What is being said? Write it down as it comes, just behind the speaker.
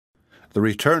The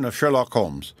Return of Sherlock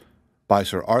Holmes, by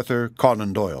Sir Arthur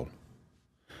Conan Doyle.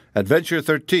 Adventure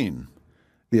 13.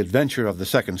 The Adventure of the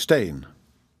Second Stain.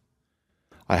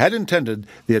 I had intended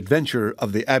the adventure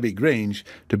of the Abbey Grange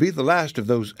to be the last of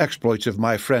those exploits of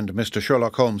my friend Mr.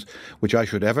 Sherlock Holmes which I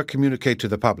should ever communicate to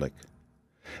the public.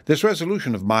 This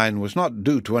resolution of mine was not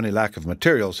due to any lack of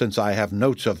material, since I have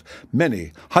notes of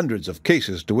many hundreds of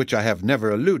cases to which I have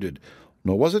never alluded,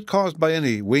 nor was it caused by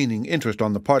any waning interest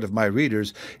on the part of my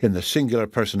readers in the singular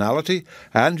personality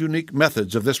and unique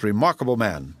methods of this remarkable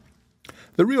man.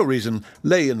 The real reason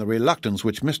lay in the reluctance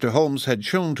which Mr. Holmes had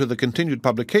shown to the continued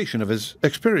publication of his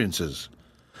experiences.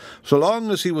 So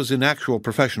long as he was in actual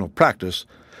professional practice,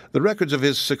 the records of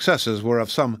his successes were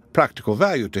of some practical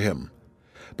value to him.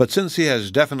 But since he has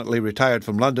definitely retired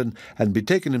from London and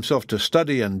betaken himself to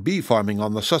study and bee-farming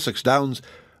on the Sussex Downs,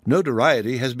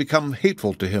 notoriety has become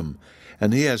hateful to him,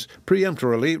 and he has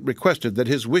peremptorily requested that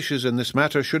his wishes in this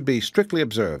matter should be strictly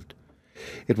observed.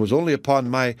 It was only upon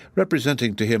my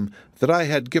representing to him that I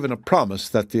had given a promise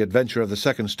that the adventure of the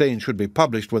Second Stain should be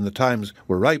published when the times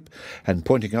were ripe, and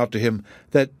pointing out to him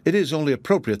that it is only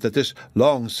appropriate that this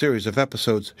long series of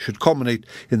episodes should culminate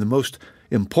in the most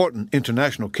important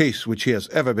international case which he has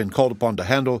ever been called upon to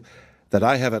handle, that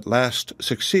I have at last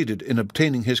succeeded in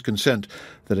obtaining his consent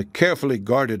that a carefully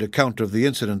guarded account of the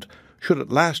incident should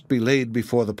at last be laid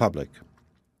before the public.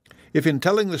 If in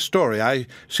telling the story I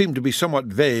seem to be somewhat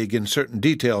vague in certain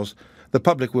details, the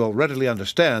public will readily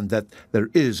understand that there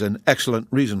is an excellent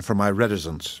reason for my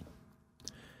reticence.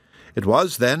 It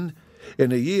was, then,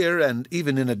 in a year and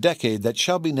even in a decade that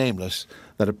shall be nameless,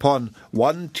 that upon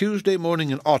one Tuesday morning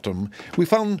in autumn we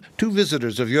found two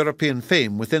visitors of European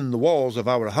fame within the walls of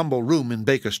our humble room in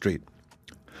Baker Street.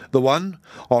 The one,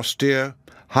 austere,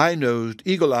 high-nosed,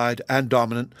 eagle-eyed, and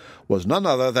dominant, was none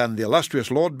other than the illustrious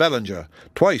Lord Bellinger,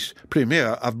 twice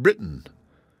Premier of Britain.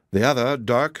 The other,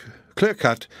 dark,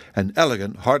 clear-cut, and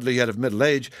elegant, hardly yet of middle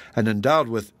age, and endowed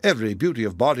with every beauty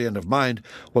of body and of mind,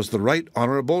 was the Right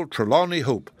Honourable Trelawney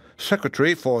Hope,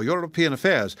 Secretary for European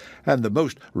Affairs, and the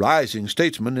most rising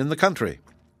statesman in the country.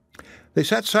 They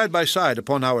sat side by side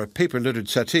upon our paper-littered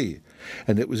settee,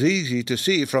 and it was easy to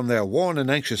see from their worn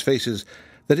and anxious faces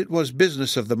that it was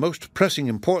business of the most pressing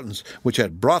importance which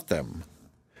had brought them.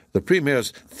 The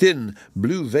Premier's thin,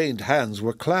 blue-veined hands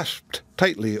were clasped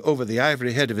tightly over the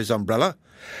ivory head of his umbrella,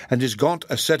 and his gaunt,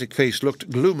 ascetic face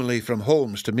looked gloomily from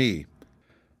Holmes to me.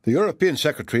 The European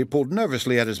Secretary pulled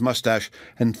nervously at his moustache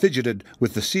and fidgeted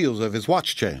with the seals of his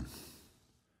watch-chain.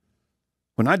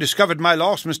 "When I discovered my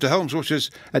loss, Mr. Holmes, which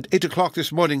was at 8 o'clock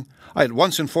this morning, I at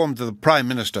once informed the Prime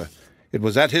Minister. It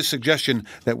was at his suggestion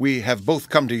that we have both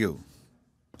come to you."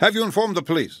 "Have you informed the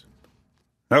police?"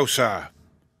 "No, sir,"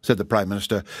 said the Prime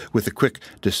Minister, with the quick,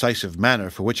 decisive manner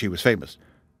for which he was famous.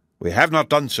 "We have not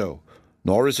done so,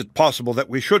 nor is it possible that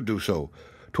we should do so.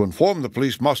 To inform the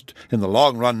police must, in the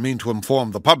long run, mean to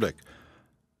inform the public.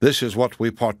 This is what we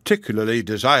particularly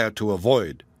desire to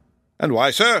avoid." "And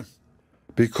why, sir?"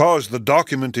 "Because the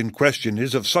document in question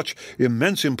is of such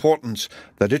immense importance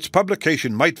that its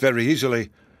publication might very easily,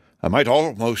 I might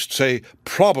almost say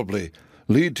probably,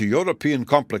 lead to European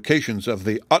complications of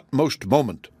the utmost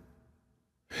moment.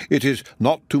 It is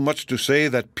not too much to say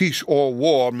that peace or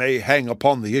war may hang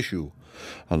upon the issue.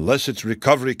 Unless its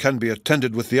recovery can be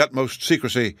attended with the utmost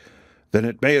secrecy, then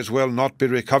it may as well not be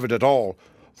recovered at all,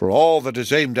 for all that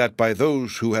is aimed at by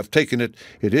those who have taken it,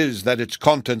 it is that its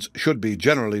contents should be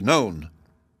generally known."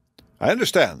 "I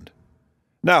understand.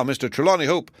 Now, Mr. Trelawney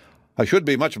Hope, I should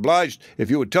be much obliged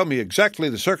if you would tell me exactly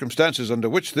the circumstances under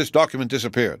which this document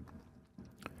disappeared."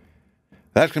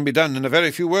 "That can be done in a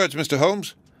very few words, Mr.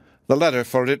 Holmes. The letter,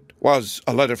 for it was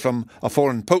a letter from a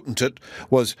foreign potentate,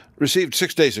 was received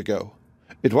 6 days ago.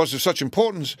 It was of such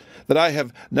importance that I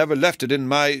have never left it in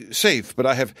my safe, but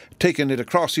I have taken it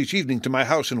across each evening to my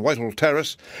house in Whitehall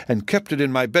Terrace, and kept it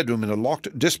in my bedroom in a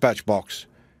locked dispatch box.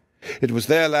 It was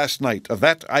there last night, of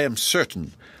that I am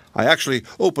certain. I actually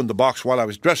opened the box while I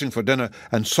was dressing for dinner,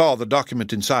 and saw the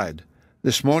document inside.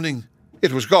 This morning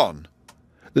it was gone.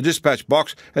 The dispatch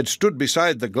box had stood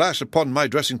beside the glass upon my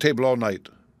dressing-table all night.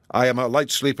 I am a light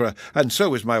sleeper, and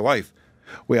so is my wife.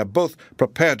 We are both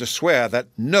prepared to swear that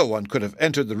no one could have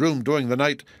entered the room during the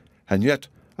night, and yet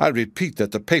I repeat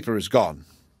that the paper is gone."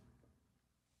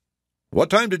 "What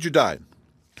time did you dine?"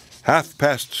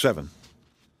 7:30.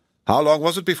 "How long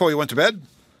was it before you went to bed?"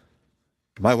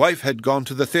 "My wife had gone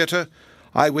to the theatre.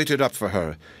 I waited up for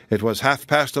her. It was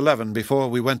 11:30 before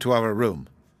we went to our room."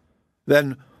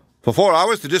 "Then, for 4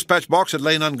 hours the dispatch box had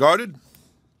lain unguarded?"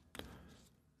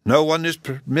 "No one is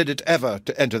permitted ever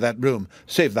to enter that room,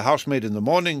 save the housemaid in the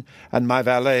morning, and my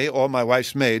valet or my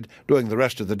wife's maid during the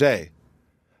rest of the day.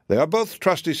 They are both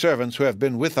trusty servants who have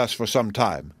been with us for some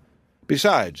time.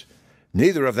 Besides,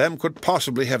 neither of them could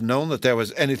possibly have known that there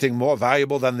was anything more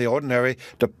valuable than the ordinary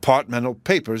departmental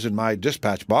papers in my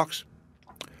dispatch box.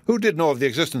 Who did know of the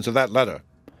existence of that letter?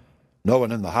 No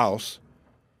one in the house.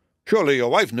 Surely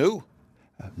your wife knew?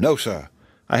 No, sir.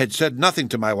 I had said nothing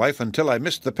to my wife until I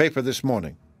missed the paper this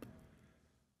morning.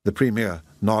 The Premier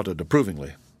nodded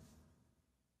approvingly.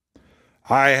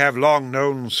 I have long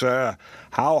known, sir,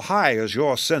 how high is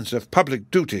your sense of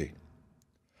public duty.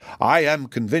 I am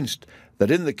convinced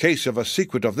that in the case of a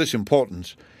secret of this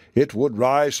importance, it would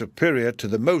rise superior to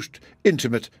the most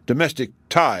intimate domestic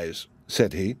ties,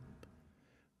 said he.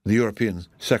 The European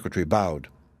secretary bowed.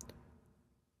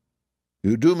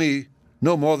 You do me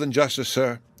no more than justice,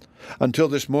 sir. Until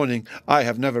this morning I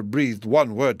have never breathed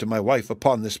one word to my wife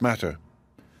upon this matter.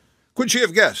 Could she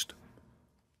have guessed?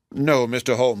 No,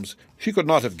 Mr. Holmes, she could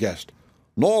not have guessed,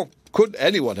 nor could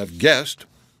anyone have guessed.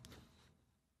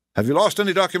 Have you lost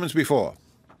any documents before?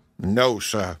 No,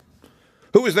 sir.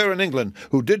 Who is there in England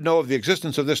who did know of the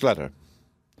existence of this letter?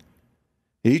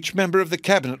 Each member of the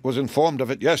Cabinet was informed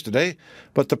of it yesterday,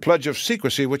 but the pledge of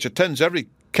secrecy which attends every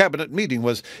Cabinet meeting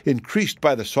was increased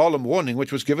by the solemn warning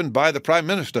which was given by the Prime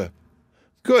Minister.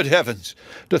 Good heavens!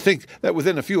 To think that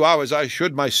within a few hours I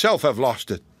should myself have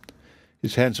lost it!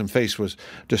 His handsome face was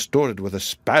distorted with a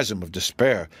spasm of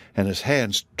despair, and his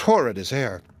hands tore at his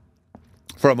hair.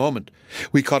 For a moment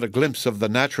we caught a glimpse of the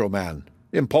natural man,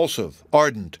 impulsive,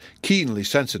 ardent, keenly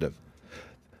sensitive.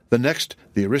 The next,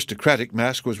 the aristocratic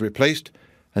mask was replaced,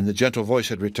 and the gentle voice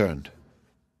had returned.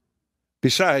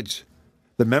 Besides,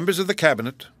 the members of the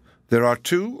Cabinet, there are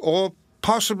 2 or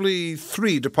possibly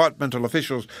 3 departmental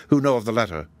officials who know of the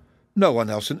letter. No one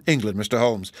else in England, Mr.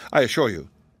 Holmes, I assure you.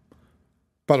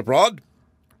 But abroad?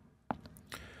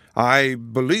 I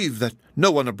believe that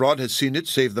no one abroad has seen it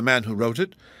save the man who wrote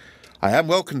it. I am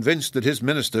well convinced that his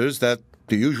ministers, that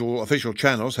the usual official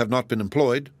channels have not been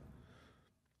employed.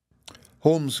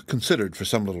 Holmes considered for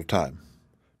some little time.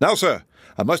 Now, sir,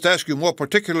 I must ask you more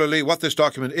particularly what this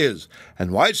document is,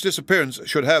 and why its disappearance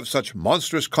should have such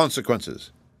monstrous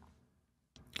consequences.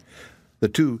 The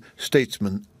 2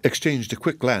 statesmen exchanged a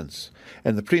quick glance,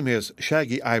 and the Premier's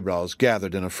shaggy eyebrows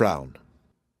gathered in a frown.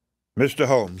 Mr.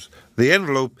 Holmes, the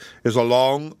envelope is a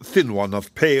long, thin one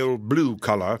of pale blue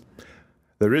colour.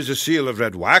 There is a seal of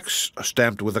red wax,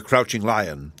 stamped with a crouching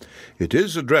lion. It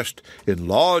is addressed in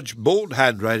large, bold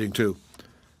handwriting, too.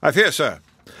 I fear, sir,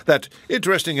 that,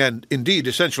 interesting and indeed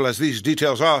essential as these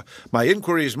details are, my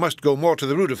inquiries must go more to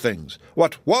the root of things.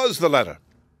 What was the letter?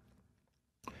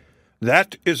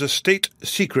 That is a state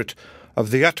secret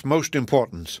of the utmost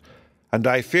importance, and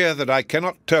I fear that I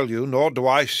cannot tell you, nor do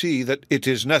I see that it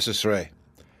is necessary.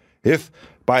 If,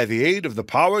 by the aid of the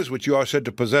powers which you are said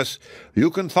to possess, you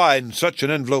can find such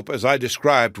an envelope as I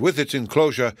described with its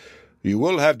enclosure, you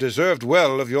will have deserved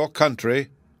well of your country,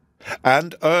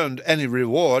 and earned any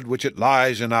reward which it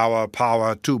lies in our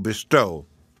power to bestow.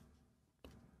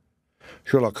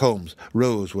 Sherlock Holmes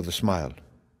rose with a smile.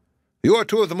 You are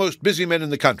 2 of the most busy men in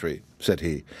the country, said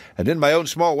he, and in my own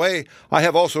small way I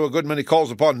have also a good many calls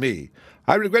upon me.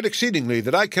 I regret exceedingly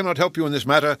that I cannot help you in this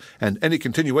matter, and any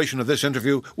continuation of this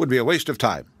interview would be a waste of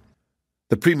time.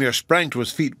 The Premier sprang to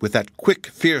his feet with that quick,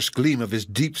 fierce gleam of his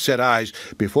deep-set eyes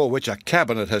before which a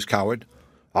cabinet has cowered.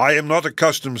 I am not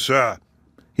accustomed, sir,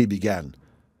 he began,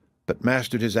 but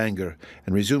mastered his anger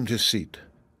and resumed his seat.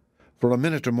 For a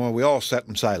minute or more we all sat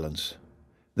in silence.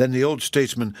 Then the old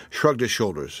statesman shrugged his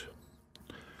shoulders.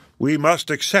 We must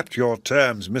accept your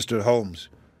terms, Mr. Holmes.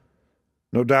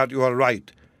 No doubt you are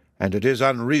right, and it is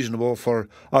unreasonable for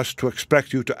us to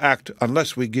expect you to act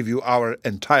unless we give you our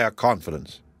entire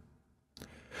confidence.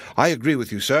 I agree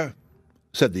with you, sir,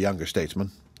 said the younger statesman.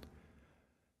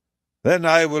 Then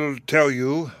I will tell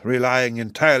you, relying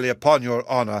entirely upon your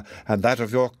honour and that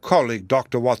of your colleague,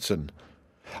 Dr. Watson.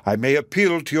 I may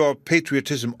appeal to your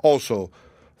patriotism also,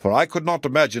 for I could not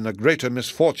imagine a greater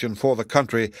misfortune for the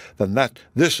country than that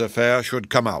this affair should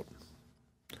come out.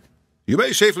 You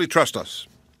may safely trust us.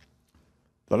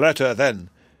 The letter, then,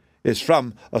 is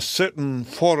from a certain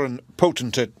foreign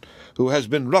potentate who has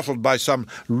been ruffled by some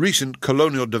recent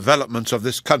colonial developments of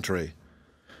this country.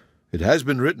 It has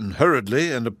been written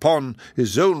hurriedly and upon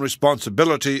his own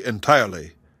responsibility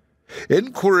entirely.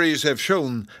 Inquiries have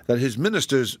shown that his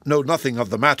ministers know nothing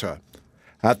of the matter.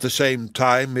 At the same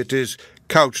time, it is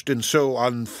couched in so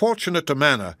unfortunate a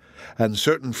manner, and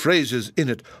certain phrases in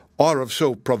it are of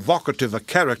so provocative a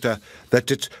character, that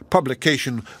its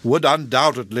publication would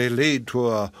undoubtedly lead to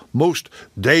a most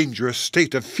dangerous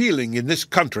state of feeling in this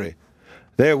country.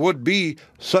 There would be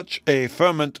such a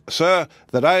ferment, sir,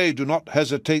 that I do not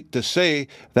hesitate to say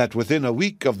that within a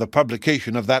week of the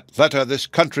publication of that letter this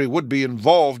country would be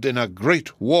involved in a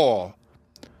great war."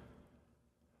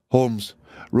 Holmes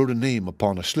wrote a name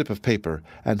upon a slip of paper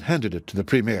and handed it to the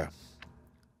Premier.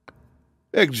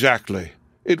 "Exactly.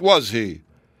 It was he.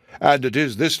 And it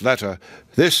is this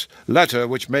letter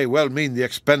which may well mean the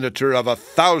expenditure of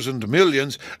 1,000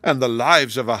 millions and the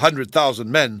lives of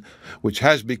 100,000 men, which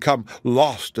has become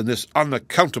lost in this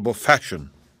unaccountable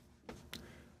fashion."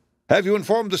 "Have you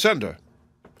informed the sender?"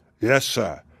 "Yes,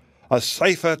 sir. A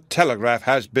cipher telegraph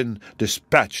has been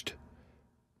dispatched."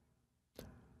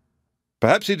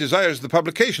 "Perhaps he desires the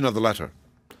publication of the letter."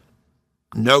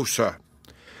 "No, sir.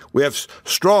 We have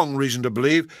strong reason to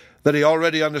believe that he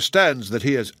already understands that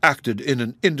he has acted in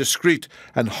an indiscreet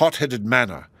and hot-headed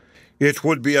manner. It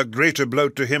would be a greater blow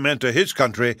to him and to his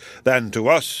country than to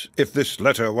us if this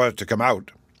letter were to come out."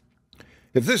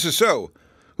 "If this is so,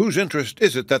 whose interest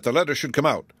is it that the letter should come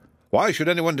out? Why should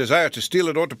anyone desire to steal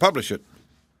it or to publish it?"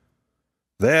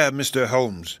 "There, Mr.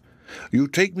 Holmes, you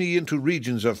take me into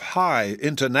regions of high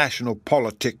international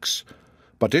politics,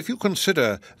 but if you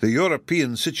consider the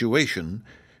European situation,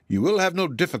 you will have no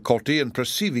difficulty in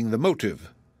perceiving the motive.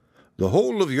 The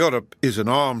whole of Europe is an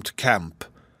armed camp.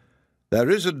 There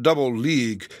is a double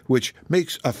league which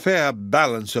makes a fair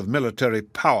balance of military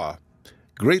power.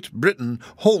 Great Britain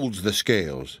holds the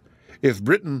scales. If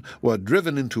Britain were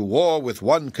driven into war with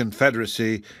one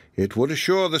confederacy, it would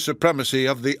assure the supremacy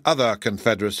of the other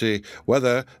confederacy,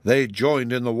 whether they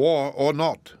joined in the war or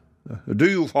not. Do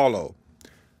you follow?"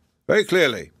 "Very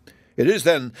clearly. It is,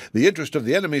 then, the interest of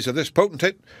the enemies of this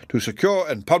potentate to secure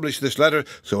and publish this letter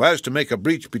so as to make a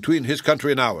breach between his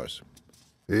country and ours."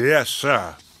 "Yes,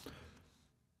 sir."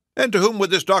 "And to whom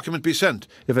would this document be sent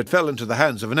if it fell into the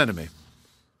hands of an enemy?"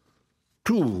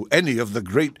 "To any of the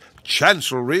great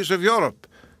chancelleries of Europe.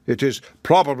 It is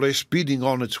probably speeding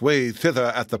on its way thither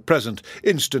at the present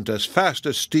instant as fast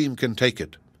as steam can take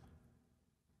it."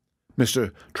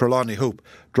 Mr. Trelawney Hope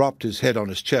dropped his head on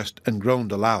his chest and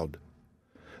groaned aloud.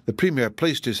 The Premier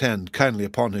placed his hand kindly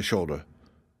upon his shoulder.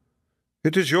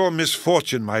 "It is your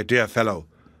misfortune, my dear fellow.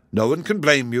 No one can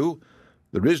blame you.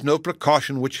 There is no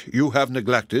precaution which you have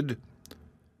neglected.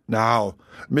 Now,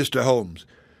 Mr. Holmes,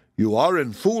 you are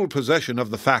in full possession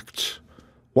of the facts.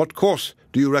 What course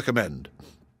do you recommend?"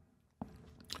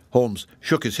 Holmes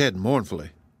shook his head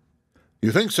mournfully.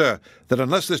 "You think, sir, that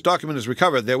unless this document is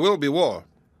recovered there will be war?"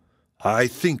 "I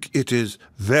think it is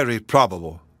very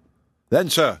probable." "Then,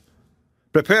 sir,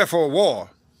 prepare for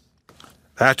war."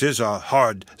 "That is a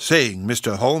hard saying,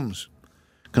 Mr. Holmes."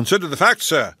 "Consider the facts,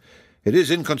 sir. It is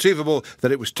inconceivable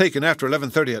that it was taken after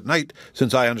 11:30 at night,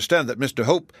 since I understand that Mr.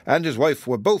 Hope and his wife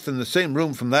were both in the same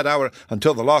room from that hour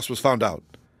until the loss was found out.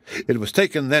 It was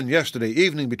taken then yesterday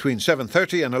evening between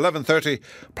 7:30 and 11:30,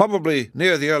 probably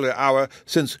near the earlier hour,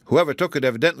 since whoever took it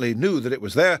evidently knew that it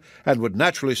was there and would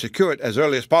naturally secure it as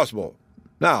early as possible.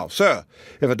 Now, sir,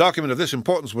 if a document of this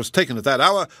importance was taken at that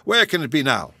hour, where can it be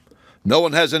now? No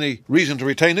one has any reason to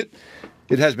retain it.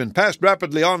 It has been passed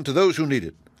rapidly on to those who need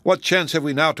it. What chance have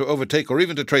we now to overtake or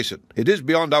even to trace it? It is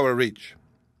beyond our reach."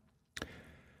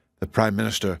 The Prime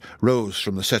Minister rose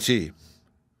from the settee.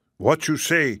 "What you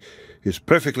say is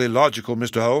perfectly logical,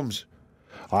 Mr. Holmes.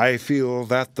 I feel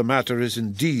that the matter is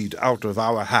indeed out of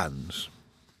our hands."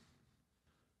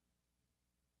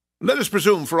 "Let us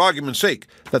presume, for argument's sake,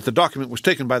 that the document was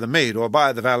taken by the maid or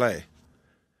by the valet.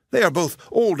 They are both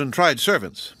old and tried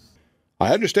servants.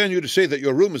 I understand you to say that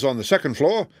your room is on the second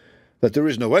floor, that there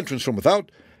is no entrance from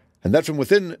without, and that from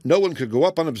within no one could go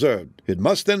up unobserved. It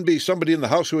must then be somebody in the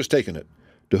house who has taken it.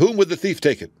 To whom would the thief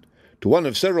take it? To one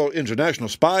of several international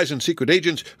spies and secret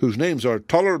agents whose names are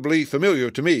tolerably familiar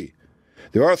to me.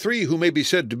 There are 3 who may be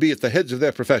said to be at the heads of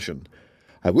their profession.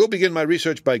 I will begin my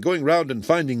research by going round and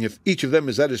finding if each of them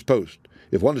is at his post.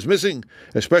 If one is missing,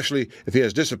 especially if he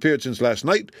has disappeared since last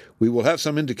night, we will have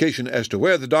some indication as to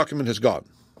where the document has gone."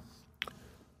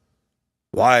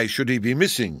 "Why should he be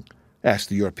missing?" asked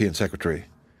the European Secretary.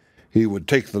 "He would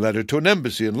take the letter to an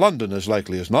embassy in London, as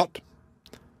likely as not."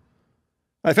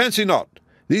 "I fancy not.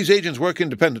 These agents work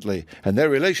independently, and their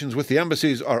relations with the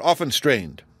embassies are often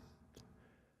strained."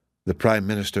 The Prime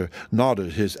Minister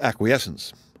nodded his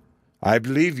acquiescence. "I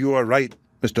believe you are right,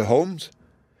 Mr. Holmes.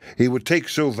 He would take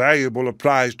so valuable a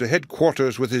prize to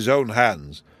headquarters with his own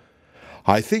hands.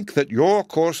 I think that your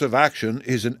course of action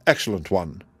is an excellent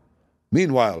one.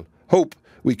 Meanwhile, Hope,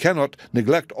 we cannot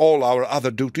neglect all our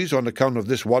other duties on account of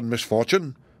this one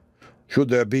misfortune. Should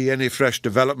there be any fresh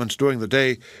developments during the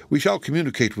day, we shall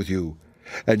communicate with you,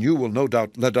 and you will no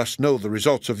doubt let us know the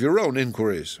results of your own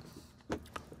inquiries."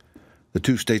 The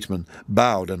two statesmen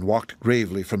bowed and walked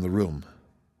gravely from the room.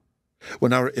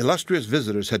 When our illustrious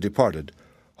visitors had departed,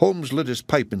 Holmes lit his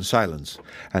pipe in silence,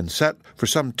 and sat for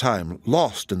some time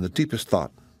lost in the deepest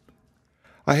thought.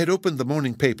 I had opened the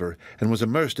morning paper, and was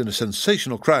immersed in a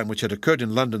sensational crime which had occurred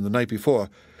in London the night before,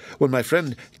 when my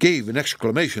friend gave an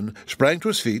exclamation, sprang to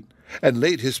his feet, and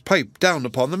laid his pipe down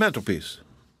upon the mantelpiece.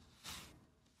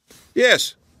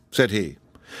 "Yes," said he,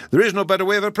 "there is no better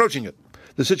way of approaching it.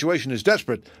 The situation is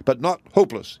desperate, but not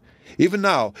hopeless. Even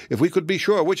now, if we could be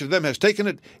sure which of them has taken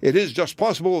it, it is just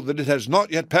possible that it has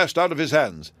not yet passed out of his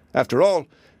hands. After all,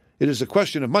 it is a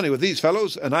question of money with these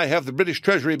fellows, and I have the British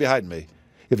Treasury behind me.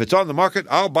 If it's on the market,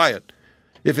 I'll buy it,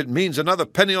 if it means another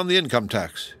penny on the income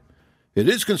tax. It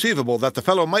is conceivable that the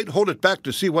fellow might hold it back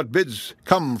to see what bids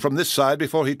come from this side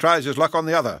before he tries his luck on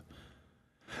the other.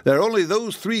 There are only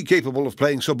those three capable of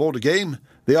playing so bold a game.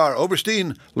 They are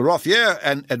Oberstein, Le Rothier,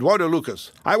 and Eduardo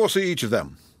Lucas. I will see each of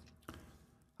them."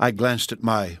 I glanced at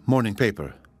my morning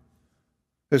paper.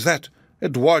 "Is that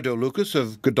Eduardo Lucas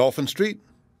of Godolphin Street?"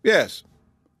 "Yes."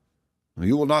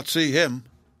 "You will not see him."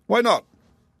 "Why not?"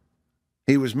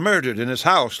 "He was murdered in his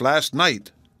house last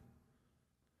night."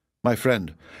 My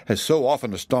friend has so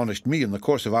often astonished me in the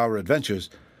course of our adventures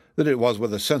that it was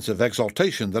with a sense of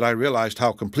exultation that I realized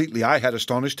how completely I had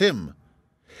astonished him.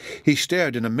 He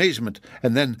stared in amazement,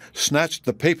 and then snatched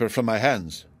the paper from my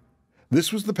hands.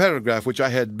 This was the paragraph which I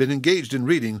had been engaged in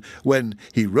reading when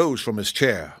he rose from his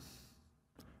chair.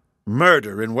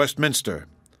 "Murder in Westminster.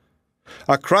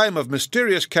 A crime of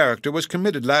mysterious character was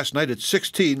committed last night at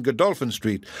 16 Godolphin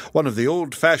Street, one of the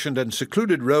old-fashioned and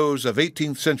secluded rows of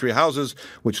 18th-century houses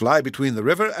which lie between the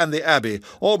river and the Abbey,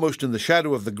 almost in the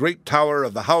shadow of the great tower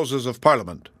of the Houses of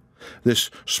Parliament. This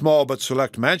small but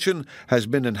select mansion has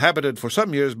been inhabited for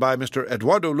some years by Mr.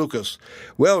 Eduardo Lucas,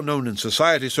 well known in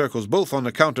society circles both on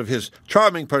account of his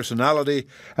charming personality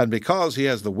and because he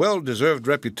has the well-deserved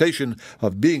reputation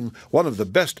of being one of the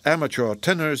best amateur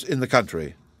tenors in the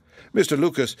country. Mr.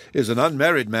 Lucas is an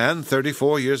unmarried man,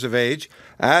 34 years of age,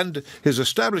 and his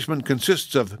establishment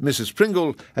consists of Mrs.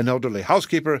 Pringle, an elderly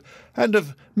housekeeper, and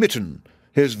of Mitten,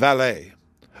 his valet.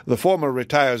 The former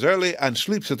retires early and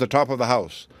sleeps at the top of the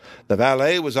house. The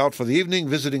valet was out for the evening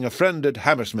visiting a friend at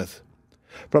Hammersmith.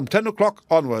 From 10 o'clock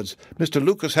onwards, Mr.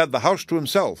 Lucas had the house to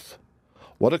himself.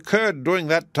 What occurred during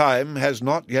that time has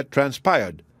not yet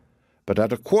transpired, but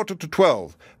at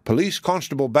 11:45, Police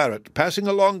Constable Barrett, passing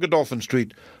along Godolphin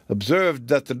Street, observed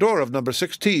that the door of number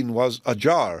 16 was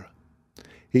ajar.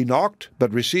 He knocked,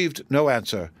 but received no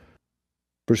answer.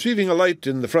 Perceiving a light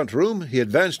in the front room, he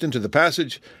advanced into the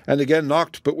passage, and again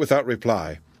knocked, but without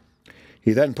reply.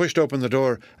 He then pushed open the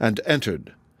door and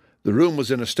entered. The room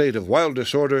was in a state of wild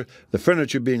disorder, the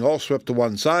furniture being all swept to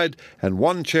one side, and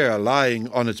one chair lying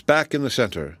on its back in the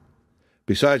centre.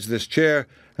 Besides this chair,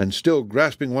 and still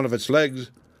grasping one of its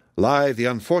legs, lie the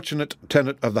unfortunate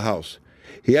tenant of the house.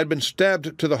 He had been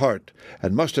stabbed to the heart,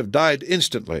 and must have died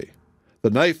instantly. The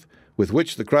knife with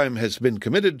which the crime has been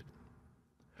committed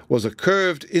was a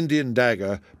curved Indian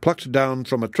dagger plucked down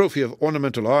from a trophy of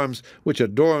ornamental arms which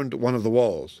adorned one of the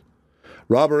walls.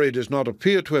 Robbery does not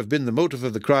appear to have been the motive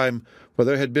of the crime, for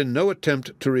there had been no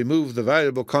attempt to remove the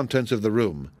valuable contents of the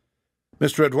room.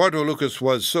 Mr. Eduardo Lucas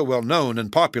was so well known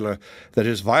and popular that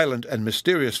his violent and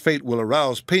mysterious fate will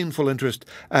arouse painful interest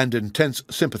and intense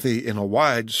sympathy in a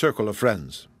wide circle of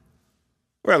friends.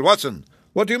 "Well, Watson,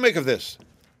 what do you make of this?"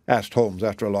 asked Holmes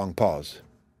after a long pause.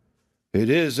 "It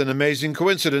is an amazing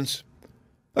coincidence."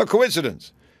 "A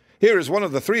coincidence? Here is one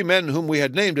of the three men whom we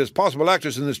had named as possible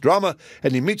actors in this drama,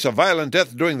 and he meets a violent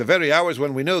death during the very hours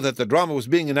when we know that the drama was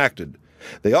being enacted.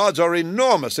 The odds are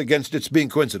enormous against its being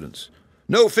coincidence.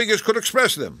 No figures could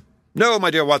express them. No, my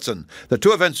dear Watson, the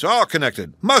two events are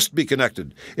connected, must be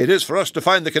connected. It is for us to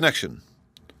find the connection."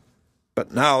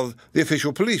 "But now the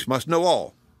official police must know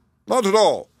all." "Not at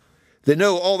all. They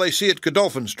know all they see at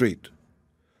Godolphin Street.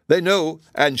 They know,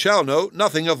 and shall know,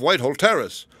 nothing of Whitehall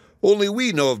Terrace. Only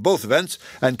we know of both events,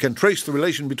 and can trace the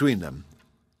relation between them.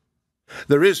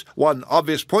 There is one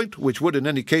obvious point which would in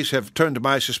any case have turned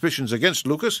my suspicions against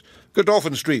Lucas.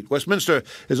 Godolphin Street, Westminster,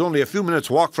 is only a few minutes'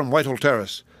 walk from Whitehall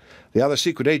Terrace. The other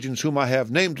secret agents whom I have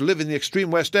named live in the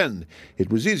extreme West End. It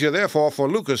was easier, therefore, for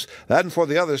Lucas than for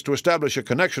the others to establish a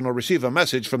connection or receive a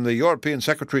message from the European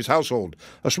Secretary's household.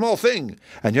 A small thing,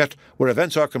 and yet, where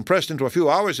events are compressed into a few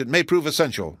hours, it may prove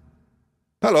essential.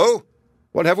 Hello!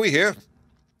 What have we here?"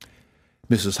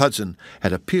 Mrs. Hudson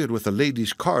had appeared with a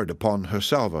lady's card upon her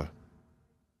salver.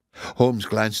 Holmes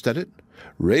glanced at it,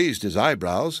 raised his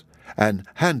eyebrows, and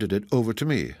handed it over to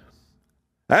me.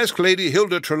 "Ask Lady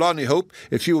Hilda Trelawney Hope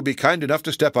if she will be kind enough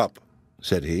to step up,"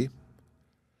 said he.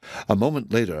 A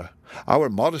moment later, our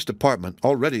modest apartment,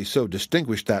 already so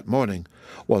distinguished that morning,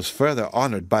 was further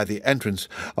honoured by the entrance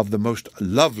of the most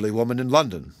lovely woman in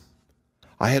London.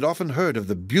 I had often heard of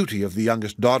the beauty of the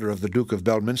youngest daughter of the Duke of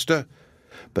Belminster,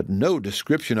 but no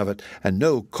description of it and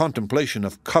no contemplation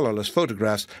of colourless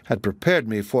photographs had prepared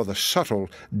me for the subtle,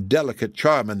 delicate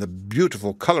charm and the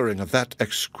beautiful colouring of that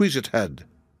exquisite head.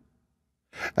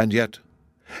 And yet,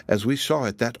 as we saw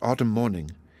it that autumn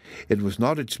morning, it was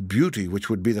not its beauty which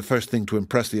would be the first thing to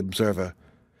impress the observer.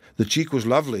 The cheek was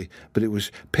lovely, but it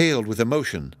was paled with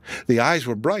emotion. The eyes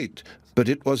were bright, but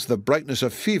it was the brightness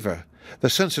of fever. The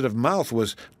sensitive mouth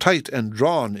was tight and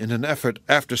drawn in an effort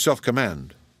after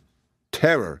self-command.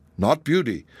 Terror, not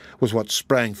beauty, was what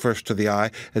sprang first to the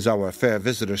eye as our fair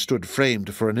visitor stood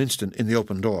framed for an instant in the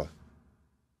open door.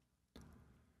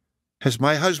 "Has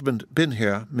my husband been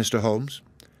here, Mr. Holmes?"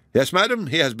 "Yes, madam,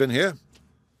 he has been here."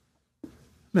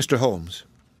 "Mr. Holmes,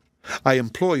 I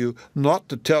implore you not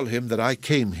to tell him that I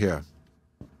came here."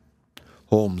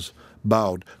 Holmes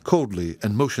bowed coldly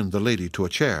and motioned the lady to a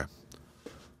chair.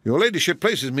 "Your ladyship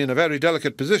places me in a very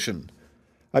delicate position.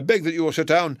 I beg that you will sit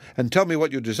down and tell me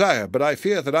what you desire, but I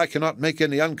fear that I cannot make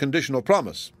any unconditional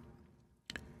promise."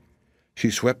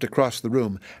 She swept across the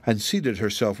room and seated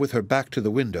herself with her back to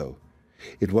the window.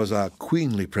 It was a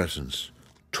queenly presence,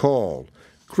 tall,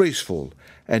 graceful,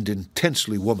 and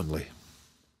intensely womanly.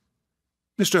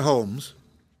 "Mr. Holmes,"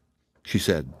 she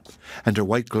said, and her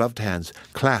white-gloved hands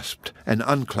clasped and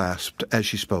unclasped as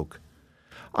she spoke,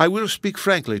 "I will speak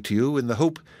frankly to you in the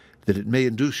hope that it may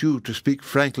induce you to speak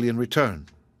frankly in return.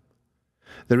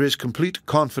 There is complete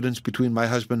confidence between my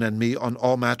husband and me on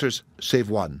all matters save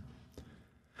one.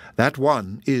 That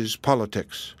one is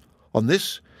politics. On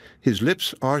this his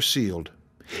lips are sealed.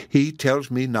 He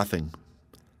tells me nothing.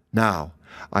 Now,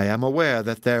 I am aware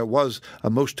that there was a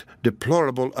most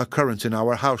deplorable occurrence in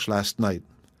our house last night.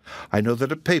 I know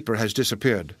that a paper has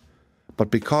disappeared,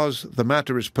 but because the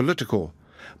matter is political,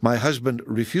 my husband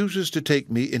refuses to take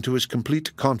me into his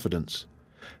complete confidence.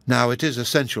 Now it is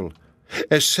essential,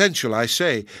 I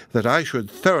say, that I should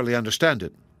thoroughly understand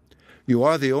it. You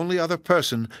are the only other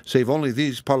person, save only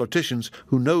these politicians,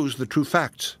 who knows the true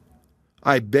facts.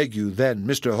 I beg you, then,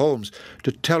 Mr. Holmes,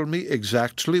 to tell me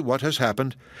exactly what has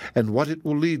happened and what it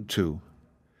will lead to.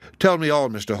 Tell me all,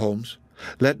 Mr. Holmes.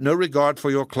 Let no regard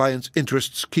for your client's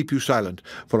interests keep you silent,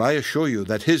 for I assure you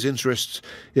that his interests,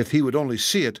 if he would only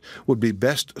see it, would be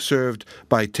best served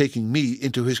by taking me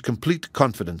into his complete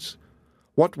confidence.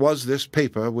 What was this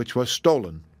paper which was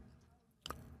stolen?"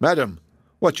 "Madam,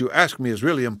 what you ask me is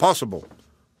really impossible."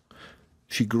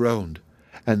 She groaned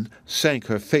and sank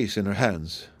her face in her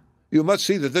hands. "You must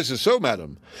see that this is so,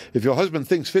 madam. If your husband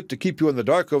thinks fit to keep you in the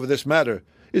dark over this matter,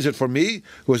 is it for me,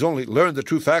 who has only learned the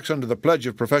true facts under the pledge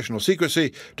of professional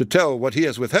secrecy, to tell what he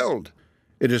has withheld?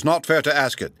 It is not fair to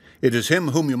ask it. It is him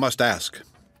whom you must ask."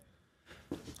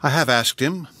 "I have asked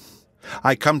him.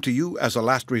 I come to you as a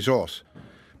last resource.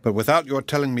 But without your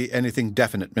telling me anything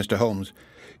definite, Mr. Holmes,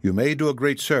 you may do a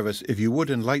great service if you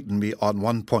would enlighten me on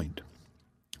one point."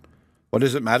 "What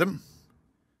is it, madam?"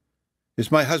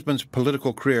 "Is my husband's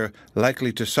political career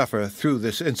likely to suffer through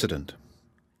this incident?"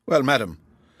 "Well, madam,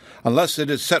 unless it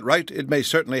is set right, it may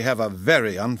certainly have a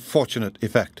very unfortunate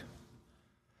effect."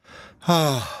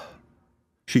 "Ah!"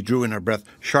 She drew in her breath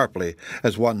sharply,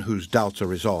 as one whose doubts are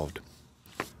resolved.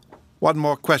 "One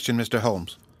more question, Mr.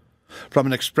 Holmes. From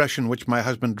an expression which my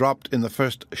husband dropped in the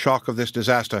first shock of this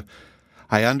disaster,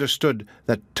 I understood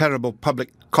that terrible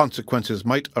public consequences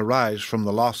might arise from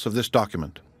the loss of this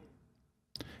document."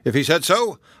 "If he said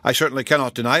so, I certainly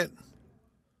cannot deny it."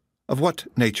 "Of what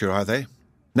nature are they?"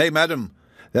 "Nay, madam,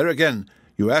 there again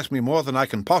you ask me more than I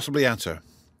can possibly answer."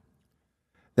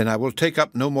 "Then I will take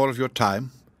up no more of your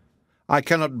time. I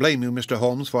cannot blame you, Mr.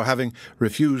 Holmes, for having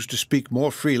refused to speak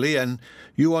more freely, and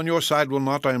you on your side will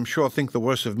not, I am sure, think the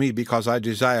worse of me because I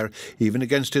desire, even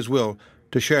against his will,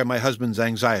 to share my husband's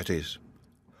anxieties.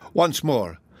 Once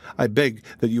more, I beg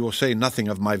that you will say nothing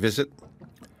of my visit."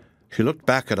 She looked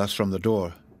back at us from the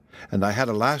door, and I had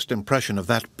a last impression of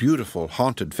that beautiful,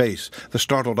 haunted face, the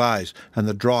startled eyes, and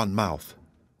the drawn mouth.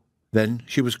 Then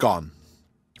she was gone.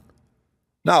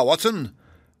 "Now, Watson,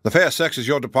 the fair sex is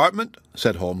your department,"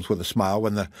 said Holmes with a smile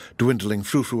when the dwindling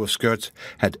frou-frou of skirts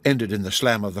had ended in the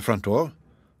slam of the front door.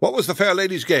 "What was the fair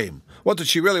lady's game? What did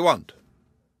she really want?"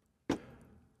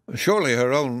 "Surely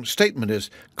her own statement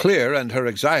is clear and her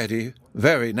anxiety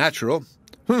very natural."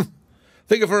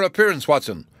 "Think of her appearance,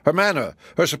 Watson, her manner,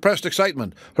 her suppressed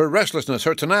excitement, her restlessness,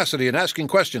 her tenacity in asking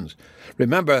questions.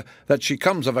 Remember that she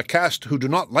comes of a caste who do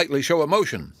not lightly show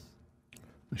emotion."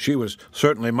 "She was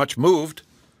certainly much moved."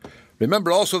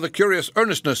 Remember also the curious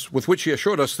earnestness with which she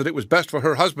assured us that it was best for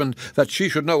her husband that she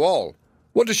should know all.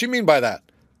 What does she mean by that?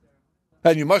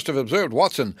 And you must have observed,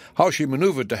 Watson, how she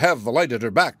maneuvered to have the light at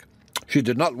her back. She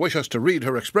did not wish us to read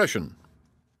her expression.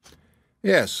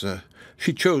 Yes,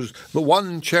 she chose the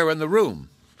one chair in the room.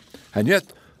 And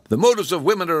yet the motives of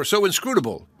women are so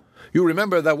inscrutable. You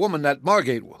remember that woman at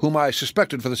Margate, whom I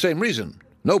suspected for the same reason.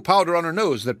 No powder on her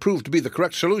nose that proved to be the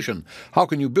correct solution. How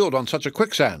can you build on such a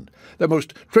quicksand? The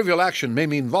most trivial action may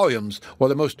mean volumes, or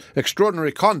the most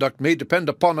extraordinary conduct may depend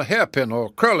upon a hairpin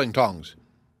or curling tongs.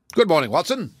 Good morning,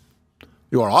 Watson.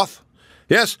 You are off?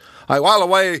 Yes, I while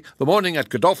away the morning at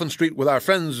Godolphin Street with our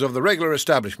friends of the regular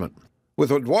establishment.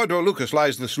 With Eduardo Lucas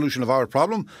lies the solution of our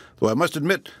problem, though I must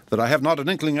admit that I have not an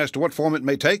inkling as to what form it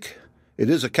may take. It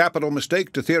is a capital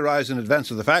mistake to theorize in advance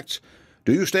of the facts.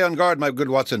 Do you stay on guard, my good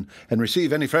Watson, and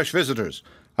receive any fresh visitors.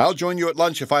 I'll join you at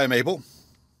lunch if I am able.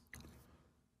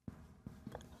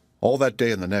 All that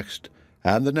day and the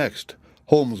next,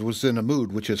 Holmes was in a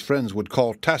mood which his friends would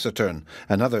call taciturn,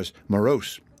 and others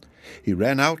morose. He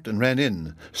ran out and ran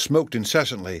in, smoked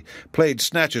incessantly, played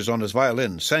snatches on his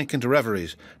violin, sank into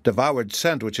reveries, devoured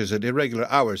sandwiches at irregular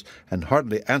hours, and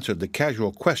hardly answered the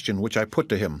casual question which I put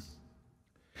to him.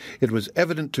 It was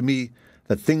evident to me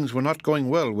that things were not going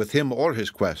well with him or his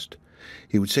quest.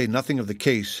 He would say nothing of the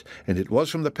case, and it was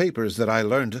from the papers that I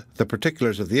learned the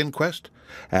particulars of the inquest,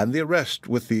 and the arrest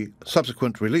with the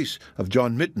subsequent release of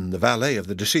John Mitten, the valet of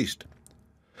the deceased.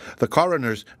 The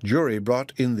coroner's jury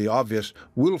brought in the obvious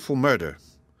wilful murder,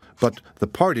 but the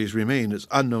parties remain as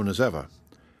unknown as ever.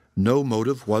 No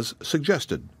motive was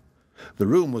suggested. The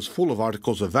room was full of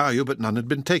articles of value, but none had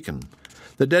been taken.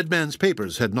 The dead man's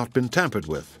papers had not been tampered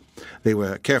with. They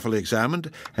were carefully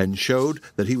examined and showed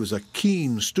that he was a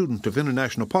keen student of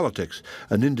international politics,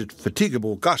 an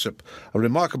indefatigable gossip, a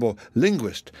remarkable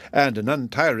linguist, and an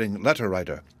untiring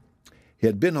letter-writer. He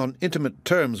had been on intimate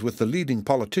terms with the leading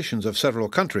politicians of several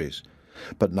countries,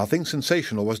 but nothing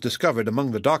sensational was discovered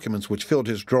among the documents which filled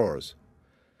his drawers.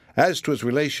 As to his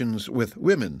relations with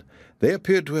women, they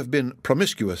appeared to have been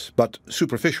promiscuous but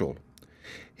superficial.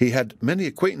 He had many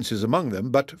acquaintances among them,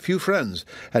 but few friends,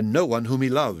 and no one whom he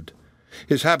loved.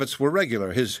 His habits were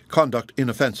regular, his conduct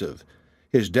inoffensive.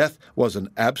 His death was an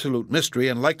absolute mystery,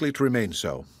 and likely to remain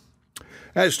so.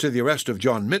 As to the arrest of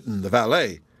John Mitten, the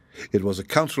valet, it was a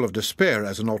counsel of despair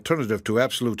as an alternative to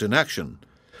absolute inaction.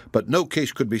 But no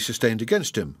case could be sustained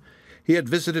against him. He had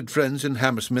visited friends in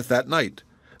Hammersmith that night.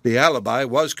 The alibi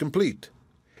was complete.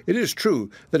 It is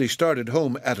true that he started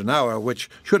home at an hour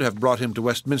which should have brought him to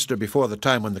Westminster before the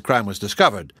time when the crime was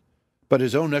discovered, but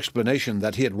his own explanation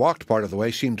that he had walked part of the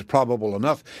way seemed probable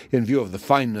enough in view of the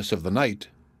fineness of the night.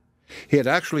 He had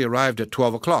actually arrived at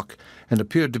 12 o'clock, and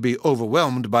appeared to be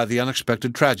overwhelmed by the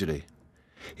unexpected tragedy.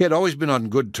 He had always been on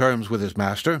good terms with his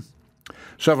master.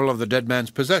 Several of the dead man's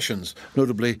possessions,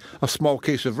 notably a small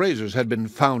case of razors, had been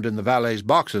found in the valet's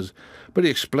boxes, but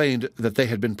he explained that they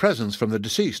had been presents from the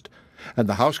deceased, and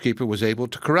the housekeeper was able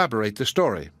to corroborate the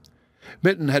story.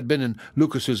 Mitten had been in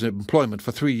Lucas's employment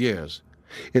for 3 years.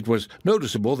 It was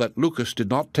noticeable that Lucas did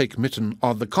not take Mitten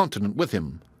on the continent with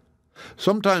him.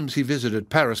 Sometimes he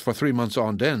visited Paris for 3 months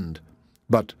on end,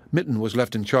 but Mitten was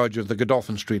left in charge of the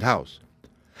Godolphin Street house.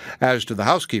 As to the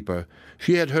housekeeper,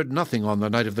 she had heard nothing on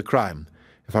the night of the crime.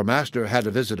 If our master had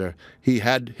a visitor, he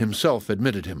had himself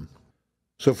admitted him.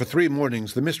 So for 3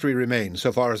 mornings the mystery remained,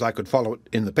 so far as I could follow it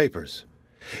in the papers.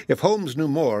 If Holmes knew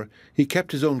more, he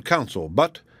kept his own counsel,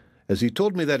 but, as he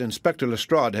told me that Inspector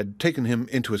Lestrade had taken him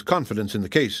into his confidence in the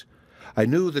case, I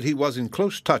knew that he was in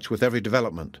close touch with every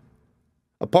development.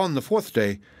 Upon the 4th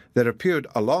day, there appeared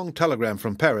a long telegram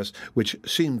from Paris which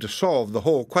seemed to solve the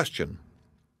whole question.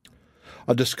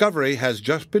 "A discovery has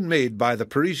just been made by the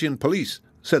Parisian police,"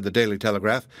 said the Daily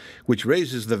Telegraph, "which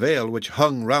raises the veil which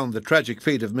hung round the tragic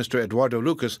fate of Mr. Eduardo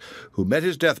Lucas, who met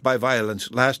his death by violence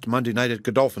last Monday night at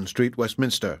Godolphin Street,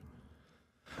 Westminster.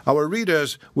 Our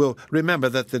readers will remember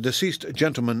that the deceased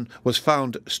gentleman was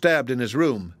found stabbed in his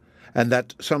room, and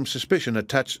that some suspicion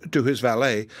attached to his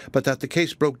valet, but that the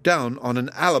case broke down on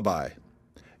an alibi.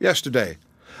 Yesterday,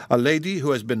 a lady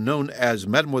who has been known as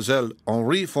Mademoiselle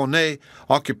Henri Fourney,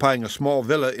 occupying a small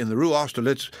villa in the Rue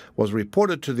Austerlitz, was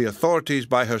reported to the authorities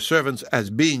by her servants as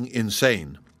being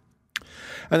insane.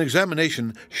 An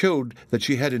examination showed that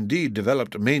she had indeed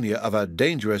developed mania of a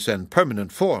dangerous and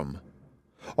permanent form.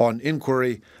 On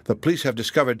inquiry, the police have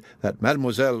discovered that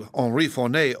Mademoiselle Henri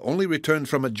Fourney only returned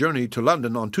from a journey to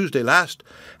London on Tuesday last,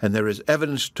 and there is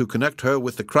evidence to connect her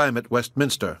with the crime at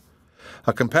Westminster.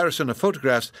 A comparison of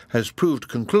photographs has proved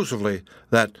conclusively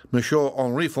that Monsieur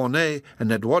Henri Fourney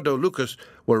and Eduardo Lucas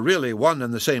were really one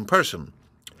and the same person.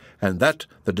 and that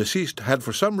the deceased had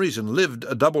for some reason lived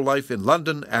a double life in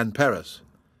London and Paris.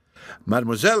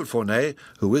 Mademoiselle Fourney,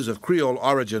 who is of Creole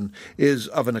origin, is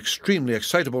of an extremely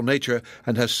excitable nature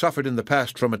and has suffered in the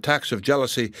past from attacks of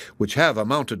jealousy which have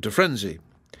amounted to frenzy.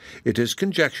 It is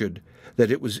conjectured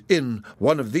that it was in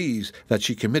one of these that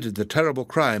she committed the terrible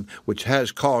crime which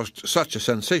has caused such a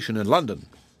sensation in London.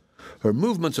 Her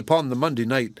movements upon the Monday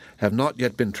night have not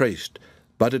yet been traced,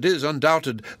 but it is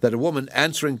undoubted that a woman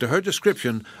answering to her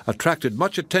description attracted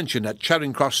much attention at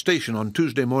Charing Cross Station on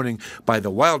Tuesday morning by the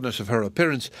wildness of her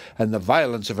appearance and the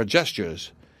violence of her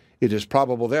gestures. It is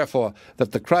probable, therefore,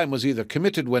 that the crime was either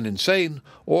committed when insane,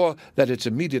 or that its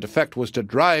immediate effect was to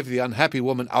drive the unhappy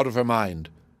woman out of her mind.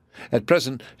 At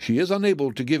present she is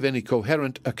unable to give any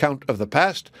coherent account of the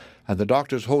past, and the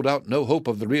doctors hold out no hope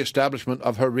of the re-establishment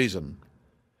of her reason.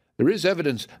 There is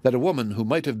evidence that a woman who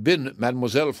might have been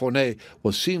Mademoiselle Fourney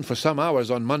was seen for some hours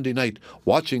on Monday night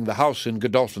watching the house in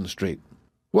Godolphin Street.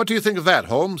 What do you think of that,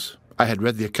 Holmes? I had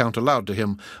read the account aloud to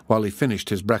him while he finished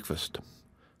his breakfast.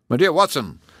 My dear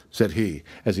Watson, said he,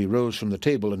 as he rose from the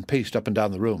table and paced up and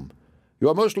down the room, you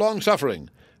are most long-suffering,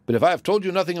 but if I have told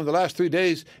you nothing in the last 3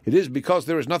 days, it is because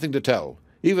there is nothing to tell.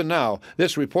 Even now,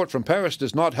 this report from Paris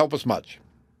does not help us much.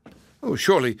 Oh,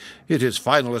 surely it is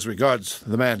final as regards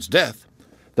the man's death.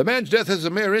 The man's death is a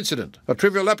mere incident, a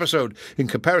trivial episode, in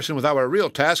comparison with our real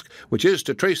task, which is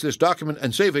to trace this document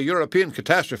and save a European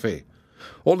catastrophe.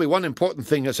 Only one important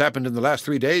thing has happened in the last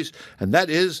 3 days, and that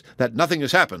is that nothing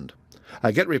has happened.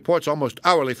 I get reports almost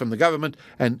hourly from the government,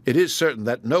 and it is certain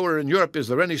that nowhere in Europe is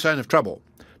there any sign of trouble.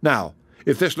 Now,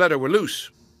 if this letter were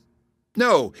loose—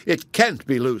 No, it can't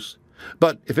be loose.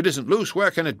 But if it isn't loose,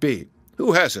 where can it be?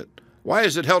 Who has it? Why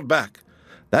is it held back?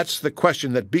 That's the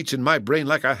question that beats in my brain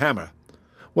like a hammer.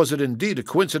 Was it indeed a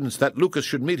coincidence that Lucas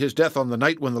should meet his death on the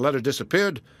night when the letter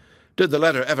disappeared? Did the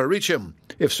letter ever reach him?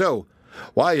 If so,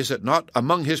 why is it not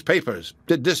among his papers?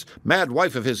 Did this mad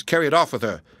wife of his carry it off with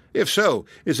her? If so,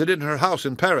 is it in her house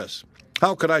in Paris?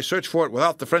 How could I search for it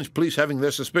without the French police having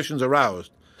their suspicions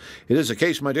aroused? It is a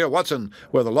case, my dear Watson,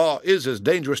 where the law is as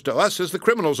dangerous to us as the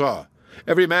criminals are.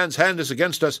 Every man's hand is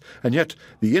against us, and yet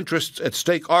the interests at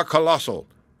stake are colossal.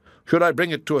 Should I bring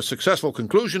it to a successful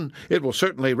conclusion, it will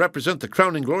certainly represent the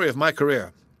crowning glory of my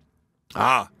career.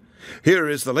 Ah, here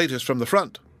is the latest from the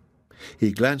front.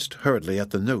 He glanced hurriedly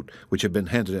at the note which had been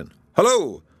handed in.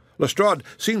 Hello! Lestrade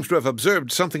seems to have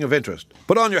observed something of interest.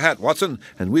 Put on your hat, Watson,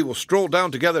 and we will stroll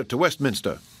down together to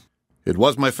Westminster. It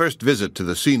was my first visit to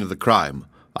the scene of the crime,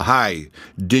 a high,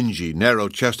 dingy,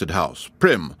 narrow-chested house,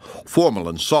 prim, formal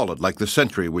and solid like the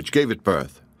century which gave it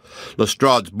birth.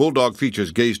 Lestrade's bulldog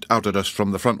features gazed out at us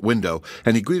from the front window,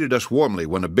 and he greeted us warmly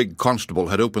when a big constable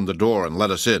had opened the door and let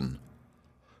us in.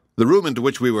 The room into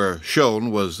which we were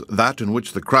shown was that in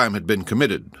which the crime had been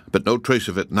committed, but no trace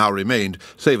of it now remained,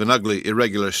 save an ugly,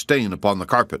 irregular stain upon the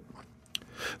carpet.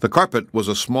 The carpet was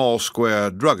a small square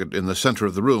drugget in the center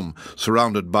of the room,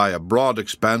 surrounded by a broad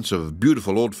expanse of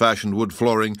beautiful old-fashioned wood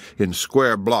flooring in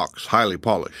square blocks, highly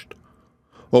polished.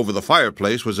 Over the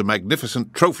fireplace was a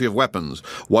magnificent trophy of weapons,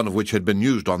 one of which had been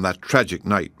used on that tragic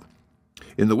night.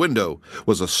 In the window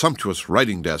was a sumptuous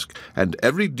writing desk, and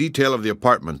every detail of the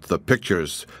apartment, the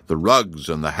pictures, the rugs,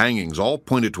 and the hangings, all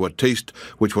pointed to a taste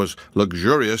which was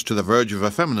luxurious to the verge of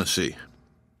effeminacy.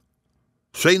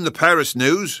 "Seen the Paris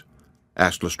news?"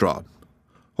 asked Lestrade.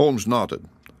 Holmes nodded.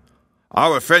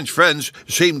 "Our French friends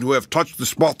seem to have touched the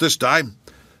spot this time.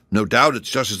 No doubt it's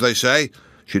just as they say.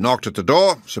 She knocked at the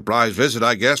door. Surprise visit,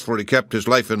 I guess, for he kept his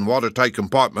life in watertight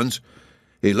compartments.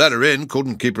 He let her in,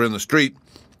 couldn't keep her in the street.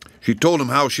 She told him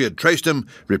how she had traced him,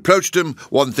 reproached him,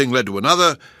 one thing led to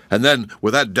another, and then,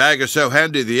 with that dagger so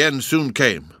handy, the end soon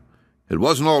came. It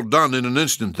wasn't all done in an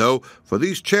instant, though, for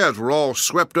these chairs were all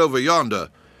swept over yonder,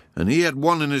 and he had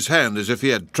one in his hand as if he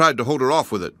had tried to hold her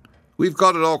off with it. We've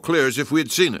got it all clear as if we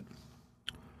had seen it."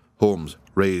 Holmes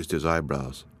raised his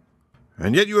eyebrows.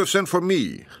 "And yet you have sent for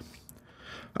me."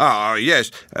 "Ah,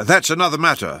 yes, that's another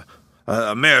matter.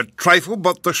 A mere trifle,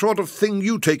 but the sort of thing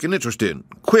you take an interest in.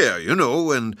 Queer, you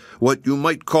know, and what you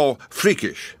might call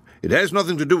freakish. It has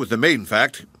nothing to do with the main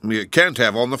fact. It can't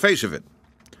have on the face of it."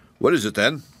 "What is it,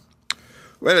 then?"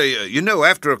 "Well, you know,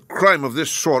 after a crime of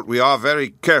this sort, we are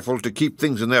very careful to keep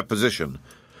things in their position.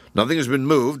 Nothing has been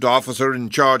moved, officer in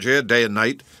charge here, day and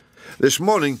night. This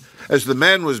morning, as the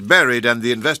man was buried and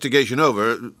the investigation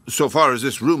over, so far as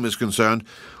this room is concerned,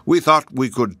 we thought we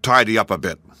could tidy up a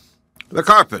bit. The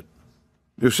carpet.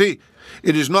 You see,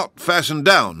 it is not fastened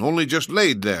down, only just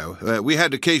laid there. We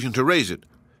had occasion to raise it.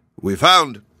 We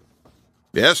found—"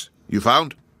 "Yes, you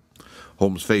found?"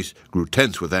 Holmes' face grew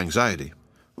tense with anxiety.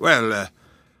 "Well,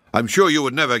 I'm sure you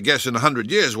would never guess in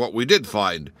 100 years what we did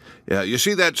find. You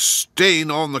see that stain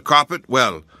on the carpet?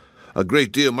 Well, a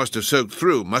great deal must have soaked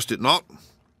through, must it not?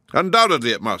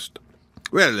 Undoubtedly it must.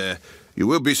 Well, you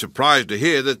will be surprised to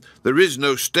hear that there is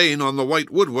no stain on the white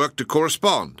woodwork to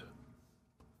correspond.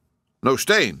 No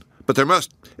stain, but there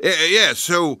must... Yes,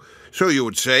 so you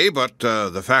would say, but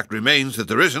the fact remains that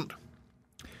there isn't.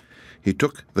 He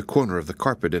took the corner of the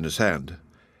carpet in his hand,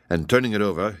 and turning it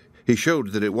over, he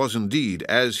showed that it was indeed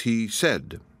as he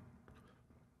said.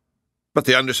 But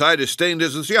the underside is stained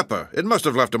as is the upper. It must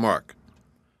have left a mark.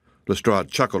 Lestrade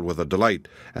chuckled with a delight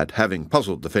at having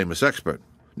puzzled the famous expert.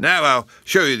 Now I'll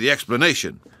show you the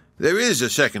explanation. There is a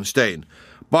second stain,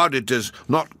 but it does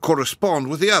not correspond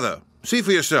with the other. See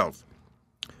for yourself.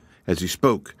 As he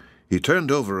spoke, he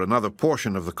turned over another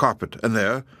portion of the carpet, and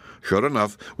there, sure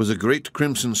enough, was a great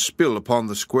crimson spill upon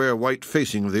the square white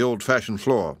facing of the old-fashioned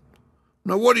floor.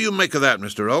 Now, what do you make of that,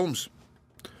 Mr. Holmes?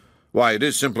 Why, it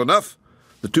is simple enough.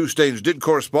 The two stains did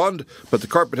correspond, but the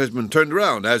carpet has been turned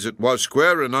around. As it was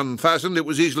square and unfastened, it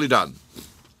was easily done.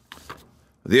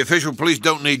 The official police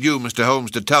don't need you, Mr.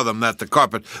 Holmes, to tell them that the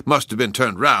carpet must have been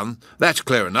turned round. That's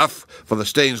clear enough, for the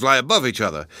stains lie above each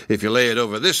other, if you lay it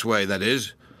over this way, that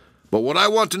is. But what I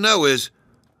want to know is,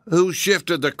 who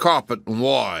shifted the carpet and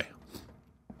why?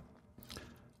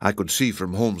 I could see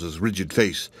from Holmes's rigid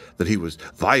face that he was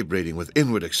vibrating with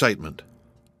inward excitement.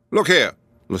 Look here,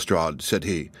 Lestrade, said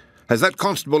he. Has that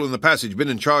constable in the passage been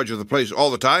in charge of the place all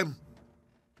the time?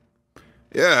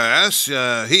 Yes,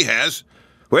 he has.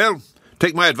 Well,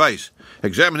 take my advice.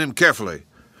 Examine him carefully.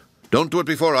 Don't do it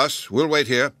before us. We'll wait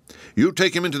here. You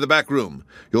take him into the back room.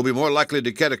 You'll be more likely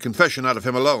to get a confession out of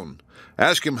him alone.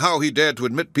 Ask him how he dared to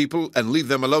admit people and leave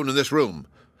them alone in this room.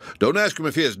 Don't ask him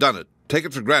if he has done it. Take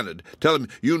it for granted. Tell him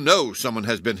you know someone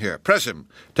has been here. Press him.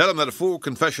 Tell him that a full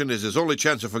confession is his only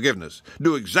chance of forgiveness.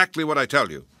 Do exactly what I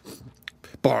tell you.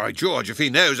 By George, if he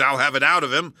knows, I'll have it out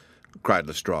of him, cried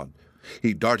Lestrade.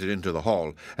 He darted into the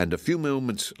hall, and a few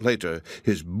moments later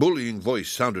his bullying voice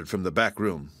sounded from the back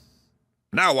room.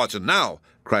 Now, Watson, now,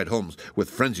 cried Holmes with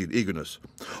frenzied eagerness.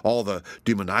 All the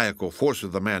demoniacal force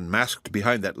of the man masked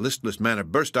behind that listless manner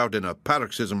burst out in a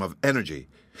paroxysm of energy.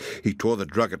 He tore the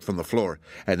drugget from the floor,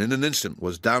 and in an instant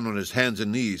was down on his hands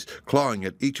and knees, clawing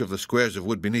at each of the squares of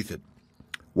wood beneath it.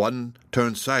 One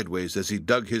turned sideways as he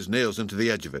dug his nails into the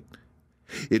edge of it.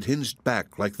 It hinged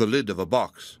back like the lid of a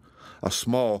box. A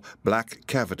small black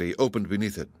cavity opened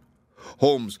beneath it.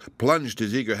 Holmes plunged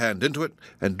his eager hand into it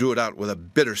and drew it out with a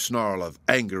bitter snarl of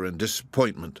anger and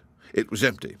disappointment. It was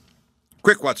empty.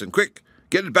 Quick, Watson, quick!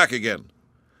 Get it back again!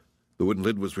 The wooden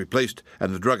lid was replaced,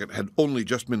 and the drugget had only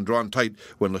just been drawn tight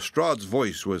when Lestrade's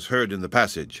voice was heard in the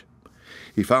passage.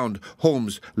 He found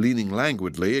Holmes leaning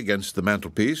languidly against the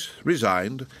mantelpiece,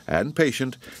 resigned and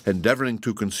patient, endeavouring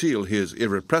to conceal his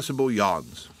irrepressible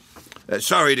yawns.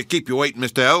 Sorry to keep you waiting,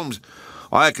 Mr. Holmes.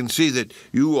 I can see that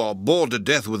you are bored to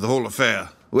death with the whole affair.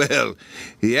 Well,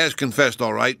 he has confessed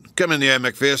all right. Come in here,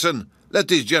 Macpherson. Let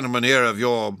these gentlemen hear of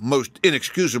your most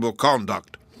inexcusable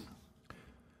conduct.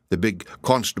 The big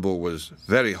constable was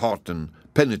very hot and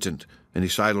penitent, and he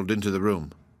sidled into the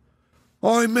room.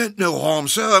 I meant no harm,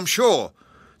 sir, I'm sure.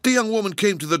 The young woman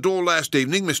came to the door last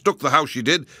evening, mistook the house she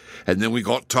did, and then we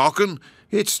got talking.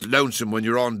 It's lonesome when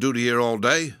you're on duty here all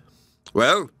day.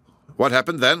 Well, what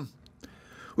happened then?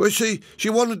 Well, she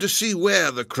wanted to see where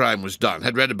the crime was done.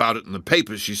 Had read about it in the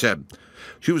papers, she said.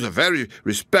 She was a very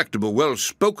respectable,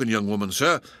 well-spoken young woman,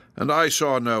 sir, and I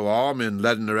saw no harm in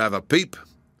letting her have a peep.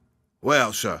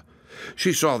 Well, sir,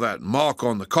 she saw that mark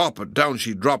on the carpet, down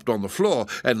she dropped on the floor,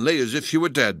 and lay as if she were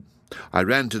dead. I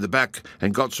ran to the back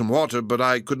and got some water, but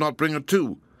I could not bring her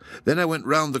to. Then I went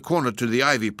round the corner to the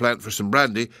ivy plant for some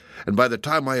brandy, and by the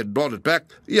time I had brought it back,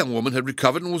 the young woman had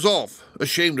recovered and was off,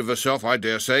 ashamed of herself, I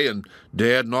dare say, and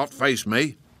dared not face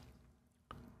me.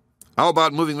 How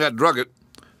about moving that drugget?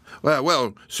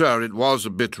 Well, sir, it was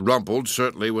a bit rumpled,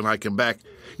 certainly, when I came back.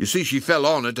 You see, she fell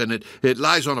on it, and it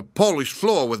lies on a polished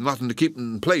floor with nothing to keep it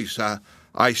in place.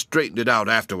 I straightened it out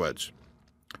afterwards.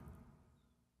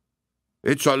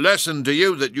 It's a lesson to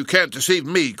you that you can't deceive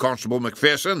me, Constable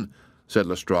Macpherson, said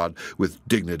Lestrade with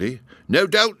dignity. No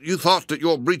doubt you thought that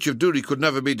your breach of duty could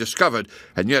never be discovered,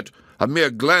 and yet a mere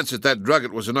glance at that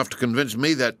drugget was enough to convince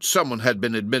me that someone had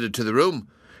been admitted to the room.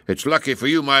 It's lucky for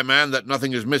you, my man, that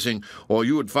nothing is missing, or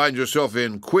you would find yourself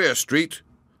in Queer Street.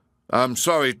 I'm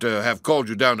sorry to have called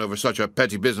you down over such a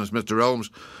petty business, Mr.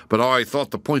 Holmes, but I thought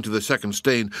the point of the second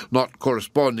stain not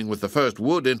corresponding with the first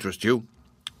would interest you.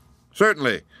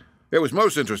 Certainly. It was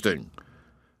most interesting.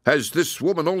 Has this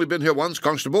woman only been here once,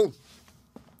 Constable?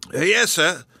 Yes,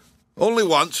 sir. Only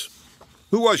once.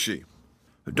 Who was she?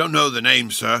 I don't know the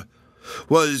name, sir.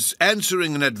 Was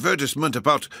answering an advertisement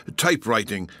about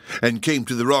typewriting and came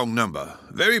to the wrong number.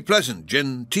 Very pleasant,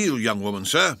 genteel young woman,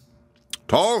 sir.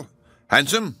 Tall?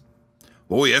 Handsome?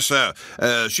 Oh, yes, sir.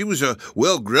 She was a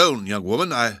well-grown young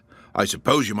woman. I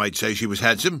suppose you might say she was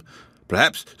handsome.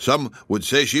 Perhaps some would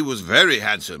say she was very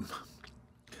handsome.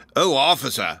 Oh,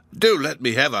 officer, do let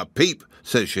me have a peep,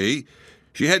 says she.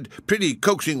 She had pretty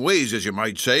coaxing ways, as you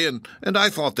might say, and I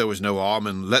thought there was no harm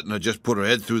in letting her just put her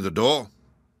head through the door.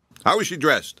 How was she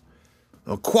dressed?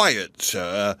 Oh, quiet,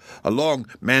 sir. A long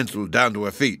mantle down to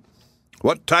her feet.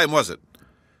 What time was it?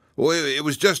 Oh, it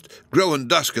was just growing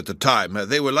dusk at the time.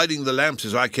 They were lighting the lamps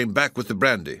as I came back with the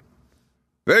brandy.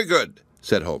 Very good,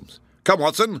 said Holmes. Come,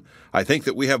 Watson, I think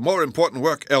that we have more important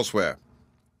work elsewhere.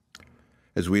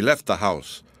 As we left the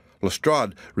house,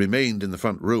 Lestrade remained in the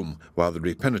front room while the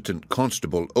repenitent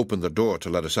constable opened the door to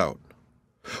let us out.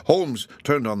 Holmes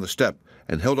turned on the step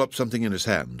and held up something in his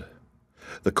hand.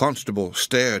 The constable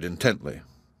stared intently.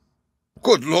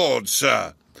 "Good Lord,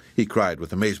 sir!" he cried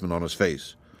with amazement on his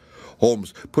face.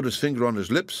 Holmes put his finger on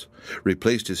his lips,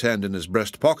 replaced his hand in his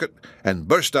breast pocket, and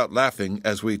burst out laughing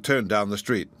as we turned down the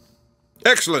street.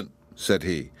 "Excellent," said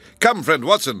he. "Come, friend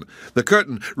Watson, the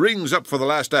curtain rings up for the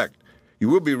last act. You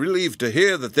will be relieved to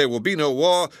hear that there will be no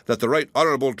war, that the Right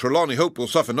Honourable Trelawney Hope will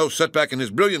suffer no setback in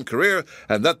his brilliant career,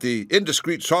 and that the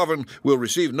indiscreet sovereign will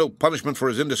receive no punishment for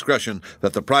his indiscretion,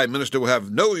 that the Prime Minister will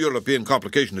have no European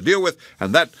complication to deal with,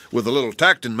 and that, with a little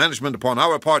tact and management upon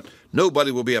our part, nobody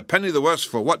will be a penny the worse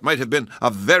for what might have been a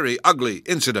very ugly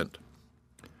incident."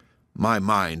 My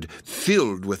mind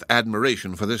filled with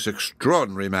admiration for this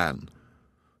extraordinary man.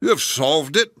 "You have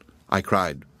solved it?" I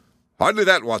cried. "Hardly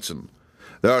that, Watson.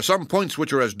 There are some points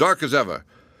which are as dark as ever,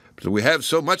 but we have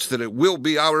so much that it will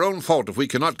be our own fault if we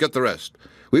cannot get the rest.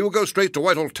 We will go straight to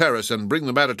Whitehall Terrace and bring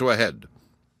the matter to a head."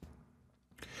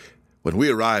 When we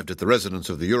arrived at the residence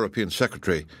of the European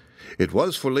Secretary, it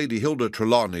was for Lady Hilda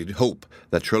Trelawney Hope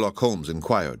that Sherlock Holmes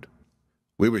inquired.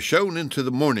 We were shown into the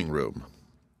morning room.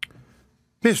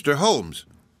 "Mr. Holmes,"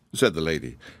 said the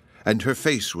lady, and her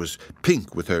face was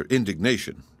pink with her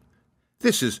indignation,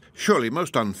 "this is surely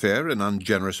most unfair and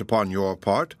ungenerous upon your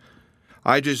part.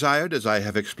 I desired, as I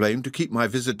have explained, to keep my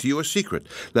visit to you a secret,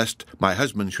 lest my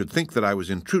husband should think that I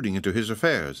was intruding into his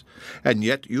affairs, and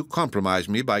yet you compromise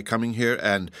me by coming here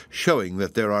and showing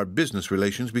that there are business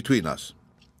relations between us."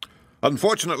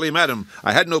 "Unfortunately, madam,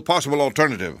 I had no possible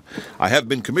alternative. I have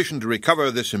been commissioned to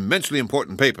recover this immensely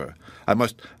important paper. I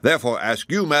must therefore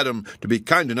ask you, madam, to be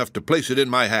kind enough to place it in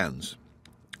my hands."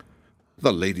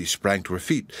 The lady sprang to her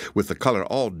feet, with the colour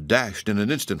all dashed in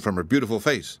an instant from her beautiful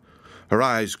face. Her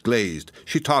eyes glazed.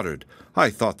 She tottered.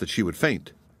 I thought that she would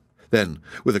faint. Then,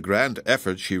 with a grand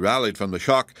effort, she rallied from the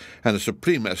shock, and a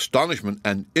supreme astonishment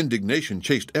and indignation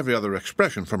chased every other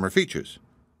expression from her features.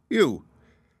 You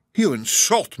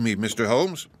insult me, Mr.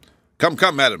 Holmes."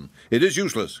 Come, madam, it is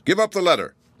useless. Give up the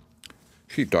letter."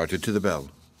 She darted to the bell.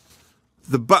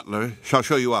 "The butler shall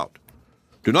show you out."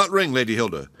 "Do not ring, Lady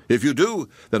Hilda. If you do,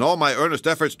 then all my earnest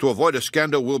efforts to avoid a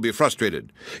scandal will be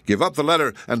frustrated. Give up the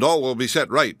letter, and all will be set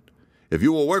right. If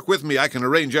you will work with me, I can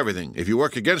arrange everything. If you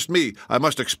work against me, I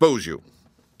must expose you."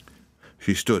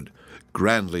 She stood,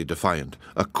 grandly defiant,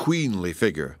 a queenly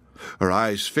figure, her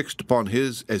eyes fixed upon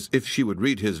his as if she would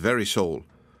read his very soul.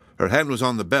 Her hand was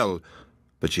on the bell,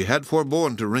 but she had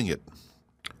forborne to ring it.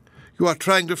 "You are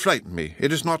trying to frighten me.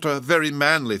 It is not a very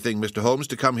manly thing, Mr. Holmes,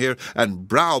 to come here and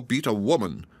browbeat a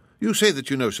woman. You say that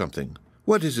you know something.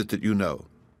 What is it that you know?"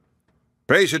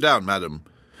 "Pray sit down, madam.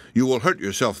 You will hurt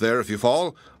yourself there if you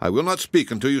fall. I will not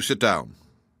speak until you sit down."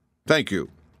 "Thank you."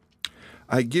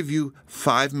 "I give you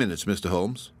 5 minutes, Mr.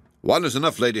 Holmes." "One is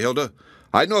enough, Lady Hilda.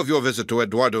 I know of your visit to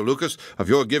Eduardo Lucas, of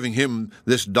your giving him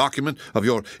this document, of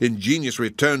your ingenious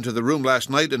return to the room last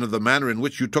night, and of the manner in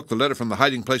which you took the letter from the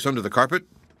hiding-place under the carpet."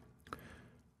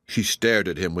 She stared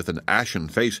at him with an ashen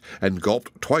face and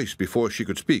gulped twice before she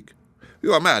could speak.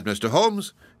 "You are mad, Mr.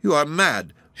 Holmes. You are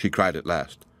mad," she cried at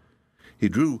last. He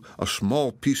drew a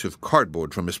small piece of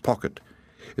cardboard from his pocket.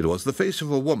 It was the face of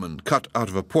a woman cut out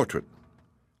of a portrait.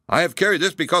 "I have carried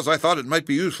this because I thought it might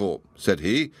be useful," said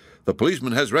he. "The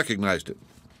policeman has recognized it."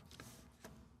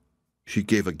 She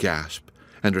gave a gasp,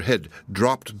 and her head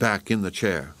dropped back in the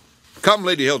chair. "Come,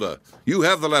 Lady Hilda, you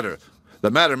have the letter.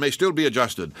 The matter may still be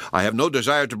adjusted. I have no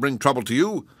desire to bring trouble to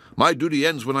you. My duty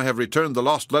ends when I have returned the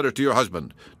lost letter to your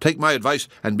husband. Take my advice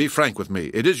and be frank with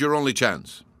me. It is your only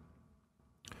chance."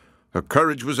 Her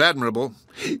courage was admirable.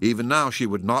 Even now she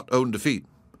would not own defeat.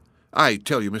 "I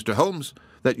tell you, Mr. Holmes,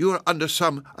 that you are under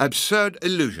some absurd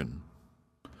illusion."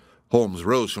 Holmes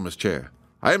rose from his chair.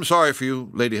 "I am sorry for you,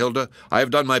 Lady Hilda. I have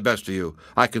done my best to you.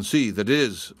 I can see that it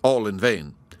is all in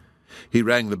vain. He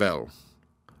rang the bell.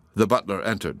 The butler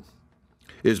entered.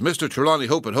 "Is Mr. Trelawney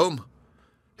Hope at home?"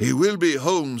 "He will be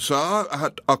home, sir,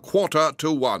 at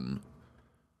 1:45."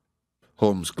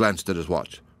 Holmes glanced at his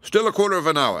watch. "Still a quarter of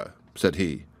an hour," said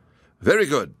he. "Very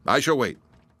good. I shall wait."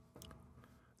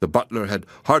 The butler had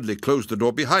hardly closed the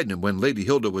door behind him when Lady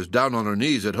Hilda was down on her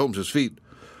knees at Holmes's feet,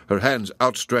 her hands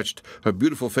outstretched, her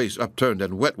beautiful face upturned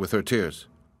and wet with her tears.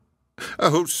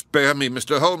 "Oh, spare me,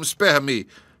 Mr. Holmes, spare me!"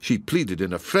 she pleaded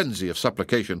in a frenzy of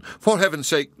supplication. "For heaven's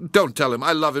sake, don't tell him.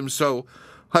 I love him so.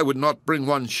 I would not bring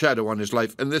one shadow on his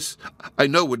life, and this, I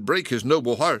know, would break his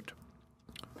noble heart."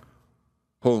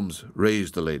 Holmes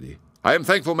raised the lady. "I am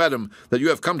thankful, madam, that you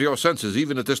have come to your senses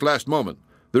even at this last moment.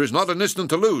 There is not an instant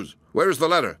to lose. Where is the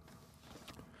letter?"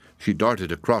 She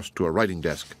darted across to a writing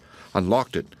desk,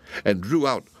 unlocked it, and drew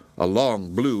out a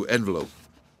long blue envelope.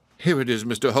 "Here it is,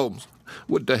 Mr. Holmes.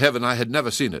 Would to heaven I had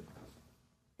never seen it."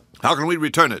 "How can we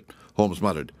return it?" Holmes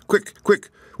muttered. "Quick, quick!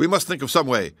 We must think of some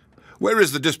way. Where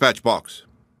is the dispatch box?"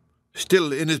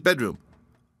 "Still in his bedroom."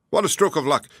 "What a stroke of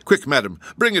luck! Quick, madam,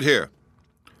 bring it here."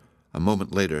 A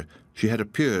moment later she had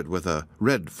appeared with a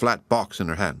red flat box in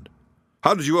her hand.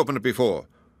 "How did you open it before?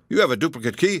 You have a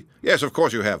duplicate key?" "Yes, of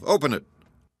course you have. Open it."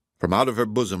 From out of her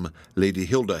bosom Lady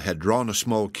Hilda had drawn a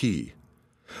small key.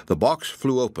 The box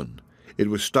flew open. It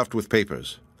was stuffed with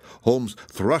papers. Holmes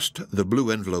thrust the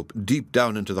blue envelope deep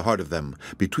down into the heart of them,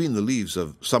 between the leaves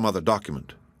of some other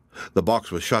document. The box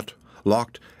was shut,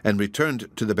 locked, and returned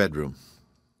to the bedroom.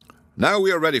 "Now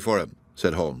we are ready for him,"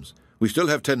 said Holmes. "We still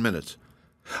have 10 minutes.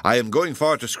 I am going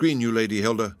far to screen you, Lady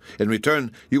Hilda. In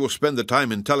return, you will spend the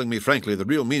time in telling me frankly the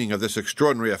real meaning of this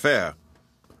extraordinary affair."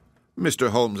 "Mr.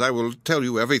 Holmes, I will tell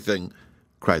you everything,"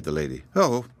 cried the lady.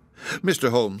 "Oh,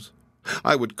 Mr. Holmes,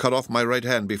 I would cut off my right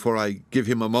hand before I give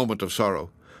him a moment of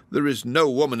sorrow. There is no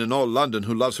woman in all London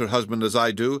who loves her husband as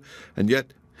I do, and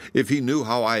yet, if he knew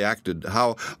how I acted,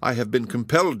 how I have been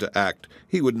compelled to act,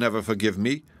 he would never forgive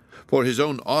me, for his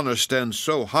own honour stands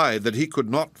so high that he could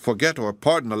not forget or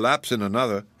pardon a lapse in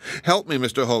another. Help me,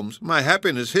 Mr. Holmes. My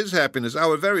happiness, his happiness,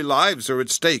 our very lives are at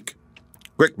stake."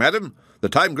 "Quick, madam, the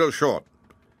time grows short."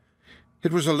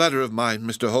 "It was a letter of mine,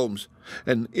 Mr. Holmes,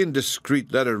 an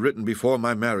indiscreet letter written before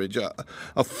my marriage,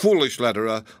 a foolish letter,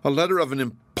 a letter of an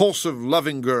impulsive,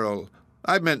 loving girl.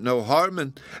 I meant no harm,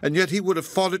 and yet he would have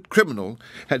thought it criminal.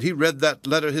 Had he read that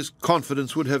letter, his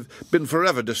confidence would have been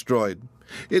forever destroyed.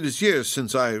 It is years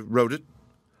since I wrote it.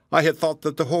 I had thought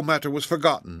that the whole matter was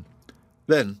forgotten.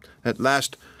 Then, at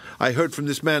last, I heard from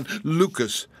this man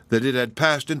Lucas that it had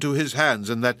passed into his hands,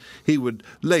 and that he would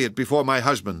lay it before my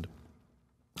husband.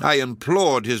 I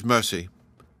implored his mercy.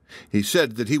 He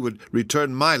said that he would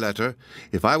return my letter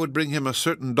if I would bring him a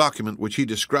certain document which he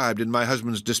described in my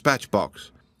husband's dispatch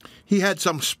box. He had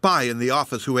some spy in the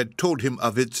office who had told him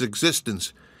of its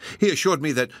existence. He assured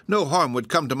me that no harm would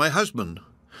come to my husband.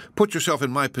 Put yourself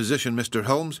in my position, Mr.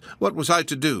 Holmes. What was I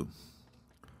to do?"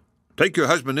 "Take your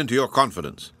husband into your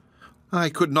confidence." "I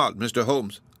could not, Mr.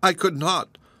 Holmes. I could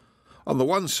not. On the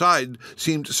one side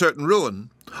seemed certain ruin.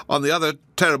 On the other,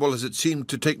 terrible as it seemed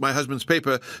to take my husband's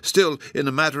paper, still, in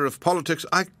a matter of politics,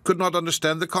 I could not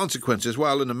understand the consequences,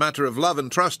 while in a matter of love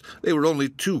and trust they were only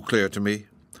too clear to me.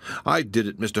 I did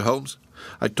it, Mr. Holmes.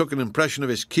 I took an impression of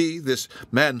his key. This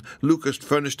man Lucas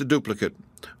furnished a duplicate.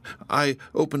 I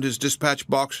opened his dispatch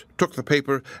box, took the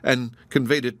paper, and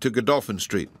conveyed it to Godolphin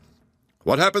Street."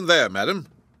 "What happened there, madam?"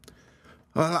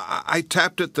 I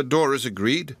tapped at the door as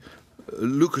agreed.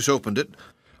 Lucas opened it.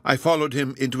 I followed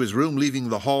him into his room, leaving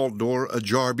the hall door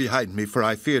ajar behind me, for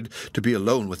I feared to be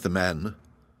alone with the man.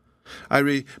 I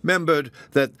remembered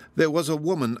that there was a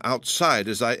woman outside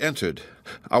as I entered.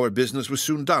 Our business was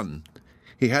soon done.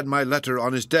 He had my letter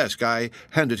on his desk. I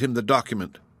handed him the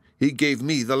document. He gave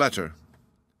me the letter.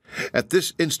 At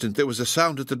this instant there was a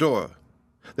sound at the door.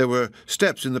 There were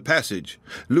steps in the passage.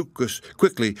 Lucas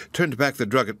quickly turned back the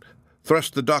drugget,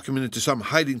 thrust the document into some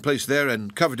hiding place there,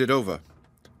 and covered it over.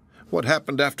 What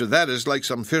happened after that is like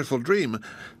some fearful dream.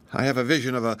 I have a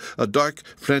vision of a dark,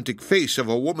 frantic face, of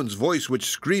a woman's voice which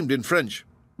screamed in French,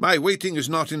 "My waiting is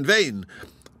not in vain.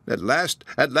 At last,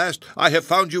 I have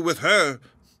found you with her."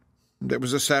 There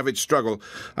was a savage struggle.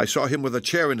 I saw him with a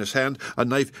chair in his hand. A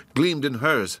knife gleamed in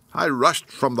hers. I rushed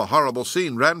from the horrible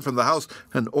scene, ran from the house,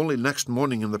 and only next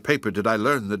morning in the paper did I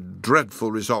learn the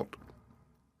dreadful result.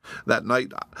 That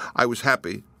night I was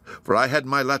happy, for I had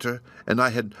my letter, and I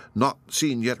had not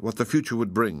seen yet what the future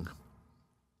would bring.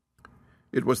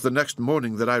 It was the next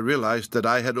morning that I realized that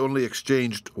I had only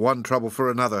exchanged one trouble for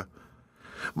another.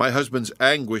 My husband's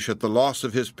anguish at the loss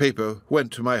of his paper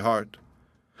went to my heart.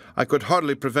 I could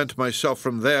hardly prevent myself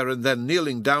from there and then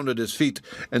kneeling down at his feet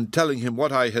and telling him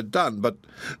what I had done, but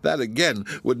that again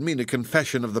would mean a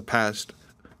confession of the past.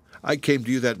 I came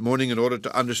to you that morning in order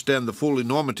to understand the full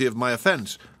enormity of my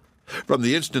offence. From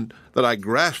the instant that I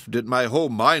grasped it, my whole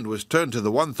mind was turned to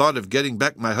the one thought of getting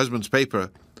back my husband's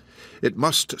paper. It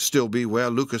must still be where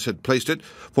Lucas had placed it,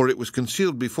 for it was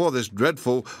concealed before this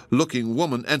dreadful-looking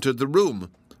woman entered the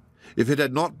room. If it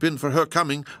had not been for her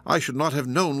coming, I should not have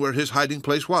known where his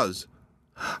hiding-place was.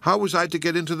 How was I to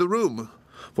get into the room?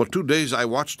 For 2 days I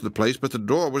watched the place, but the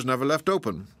door was never left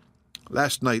open.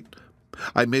 Last night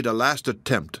I made a last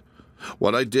attempt.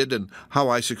 What I did and how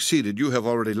I succeeded you have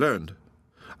already learned.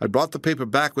 I brought the paper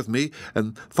back with me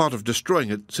and thought of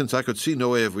destroying it, since I could see no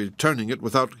way of returning it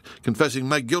without confessing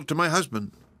my guilt to my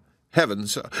husband.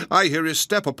 Heavens, I hear his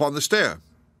step upon the stair.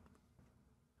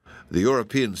 The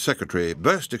European secretary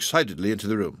burst excitedly into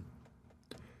the room.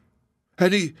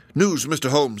 "Any news,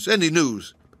 Mr. Holmes, any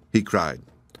news?" he cried.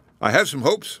 "I have some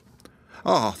hopes."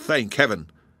 "Ah, thank heaven!"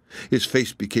 His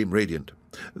face became radiant.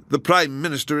 "The Prime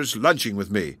Minister is lunching with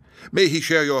me. May he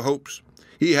share your hopes?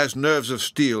 He has nerves of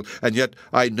steel, and yet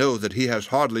I know that he has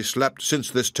hardly slept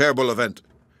since this terrible event.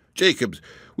 Jacobs,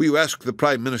 will you ask the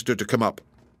Prime Minister to come up?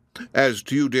 As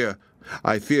to you, dear,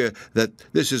 I fear that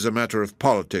this is a matter of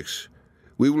politics.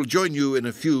 We will join you in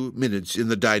a few minutes in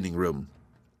the dining-room."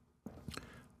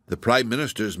 The Prime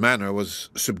Minister's manner was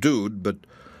subdued, but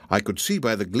I could see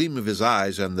by the gleam of his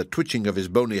eyes and the twitching of his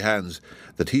bony hands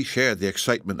that he shared the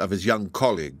excitement of his young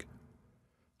colleague.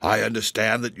 "I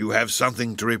understand that you have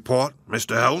something to report,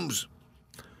 Mr. Holmes?"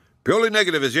 "Purely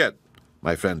negative as yet,"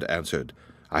 my friend answered.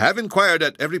 "I have inquired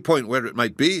at every point where it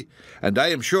might be, and I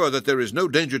am sure that there is no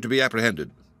danger to be apprehended."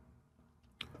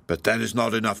 "But that is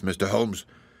not enough, Mr. Holmes.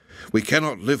 We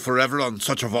cannot live forever on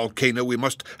such a volcano. We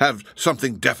must have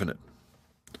something definite."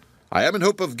 "I am in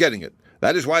hope of getting it.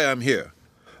 That is why I am here.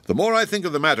 The more I think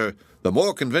of the matter, the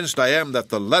more convinced I am that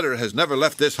the letter has never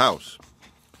left this house."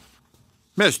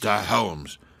 "Mr.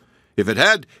 Holmes, if it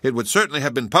had, it would certainly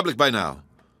have been public by now.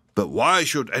 But why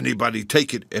should anybody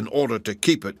take it in order to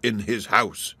keep it in his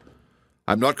house?"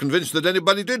 "I'm not convinced that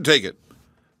anybody did take it."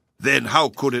 "Then how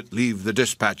could it leave the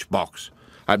dispatch box?"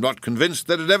 "I'm not convinced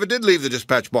that it ever did leave the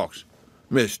dispatch box."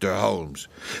 "Mr. Holmes,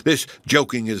 this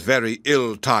joking is very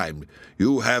ill-timed.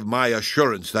 You have my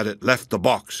assurance that it left the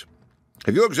box."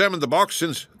 "Have you examined the box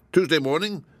since Tuesday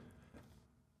morning?"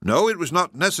 "No, it was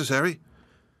not necessary."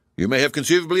 "You may have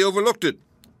conceivably overlooked it."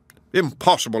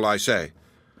 "Impossible, I say."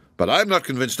 "But I am not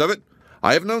convinced of it.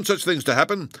 I have known such things to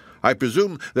happen. I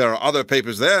presume there are other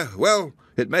papers there. Well,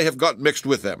 it may have got mixed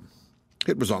with them."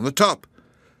 "It was on the top."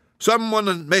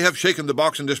 "Someone may have shaken the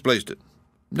box and displaced it."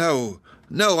 No,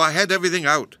 I had everything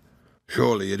out."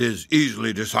 "Surely it is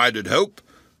easily decided, Hope,"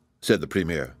 said the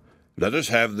Premier. "Let us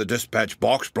have the dispatch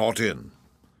box brought in."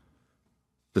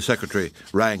 The secretary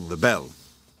rang the bell.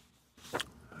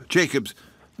 "Jacobs,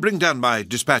 bring down my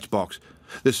dispatch box.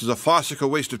 This is a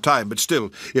farcical waste of time, but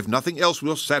still, if nothing else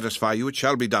will satisfy you, it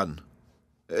shall be done."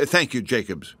 "Thank you,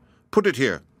 Jacobs. Put it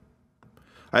here."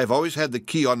 "I have always had the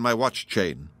key on my watch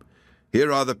chain.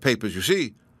 Here are the papers, you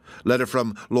see. Letter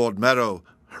from Lord Marrow,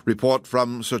 report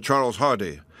from Sir Charles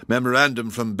Hardy, memorandum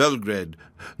from Belgrade,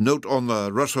 note on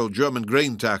the Russo-German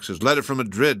grain taxes, letter from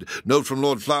Madrid, note from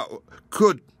Lord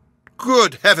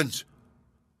Good heavens!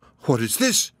 What is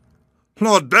this?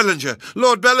 Lord Bellinger!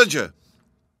 Lord Bellinger!"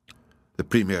 The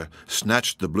Premier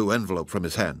snatched the blue envelope from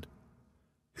his hand.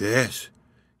 "Yes,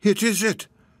 it is it.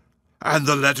 And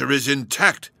the letter is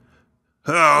intact.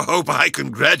 Oh, Hope, I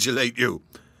congratulate you."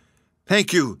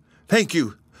 Thank you.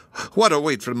 What a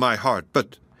weight from my heart,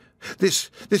 but this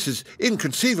is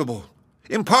inconceivable,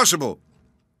 impossible.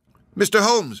 Mr.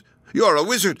 Holmes, you're a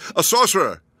wizard, a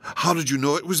sorcerer. How did you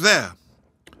know it was there?"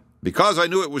 "Because I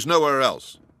knew it was nowhere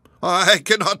else." "I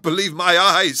cannot believe my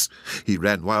eyes." He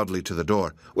ran wildly to the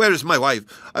door. "Where is my wife?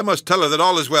 I must tell her that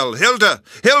all is well. Hilda!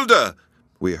 Hilda!"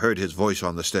 We heard his voice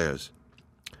on the stairs.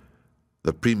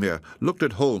 The Premier looked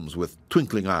at Holmes with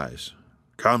twinkling eyes.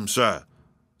 "Come, sir,"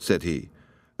 said he.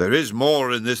 "There is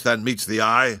more in this than meets the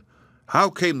eye. How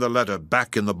came the letter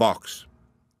back in the box?"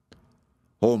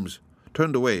 Holmes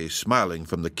turned away, smiling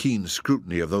from the keen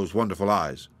scrutiny of those wonderful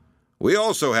eyes. "We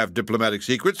also have diplomatic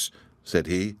secrets," said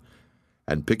he,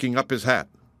 and picking up his hat,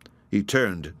 he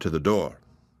turned to the door.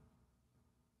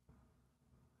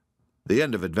 The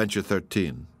end of Adventure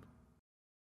 13.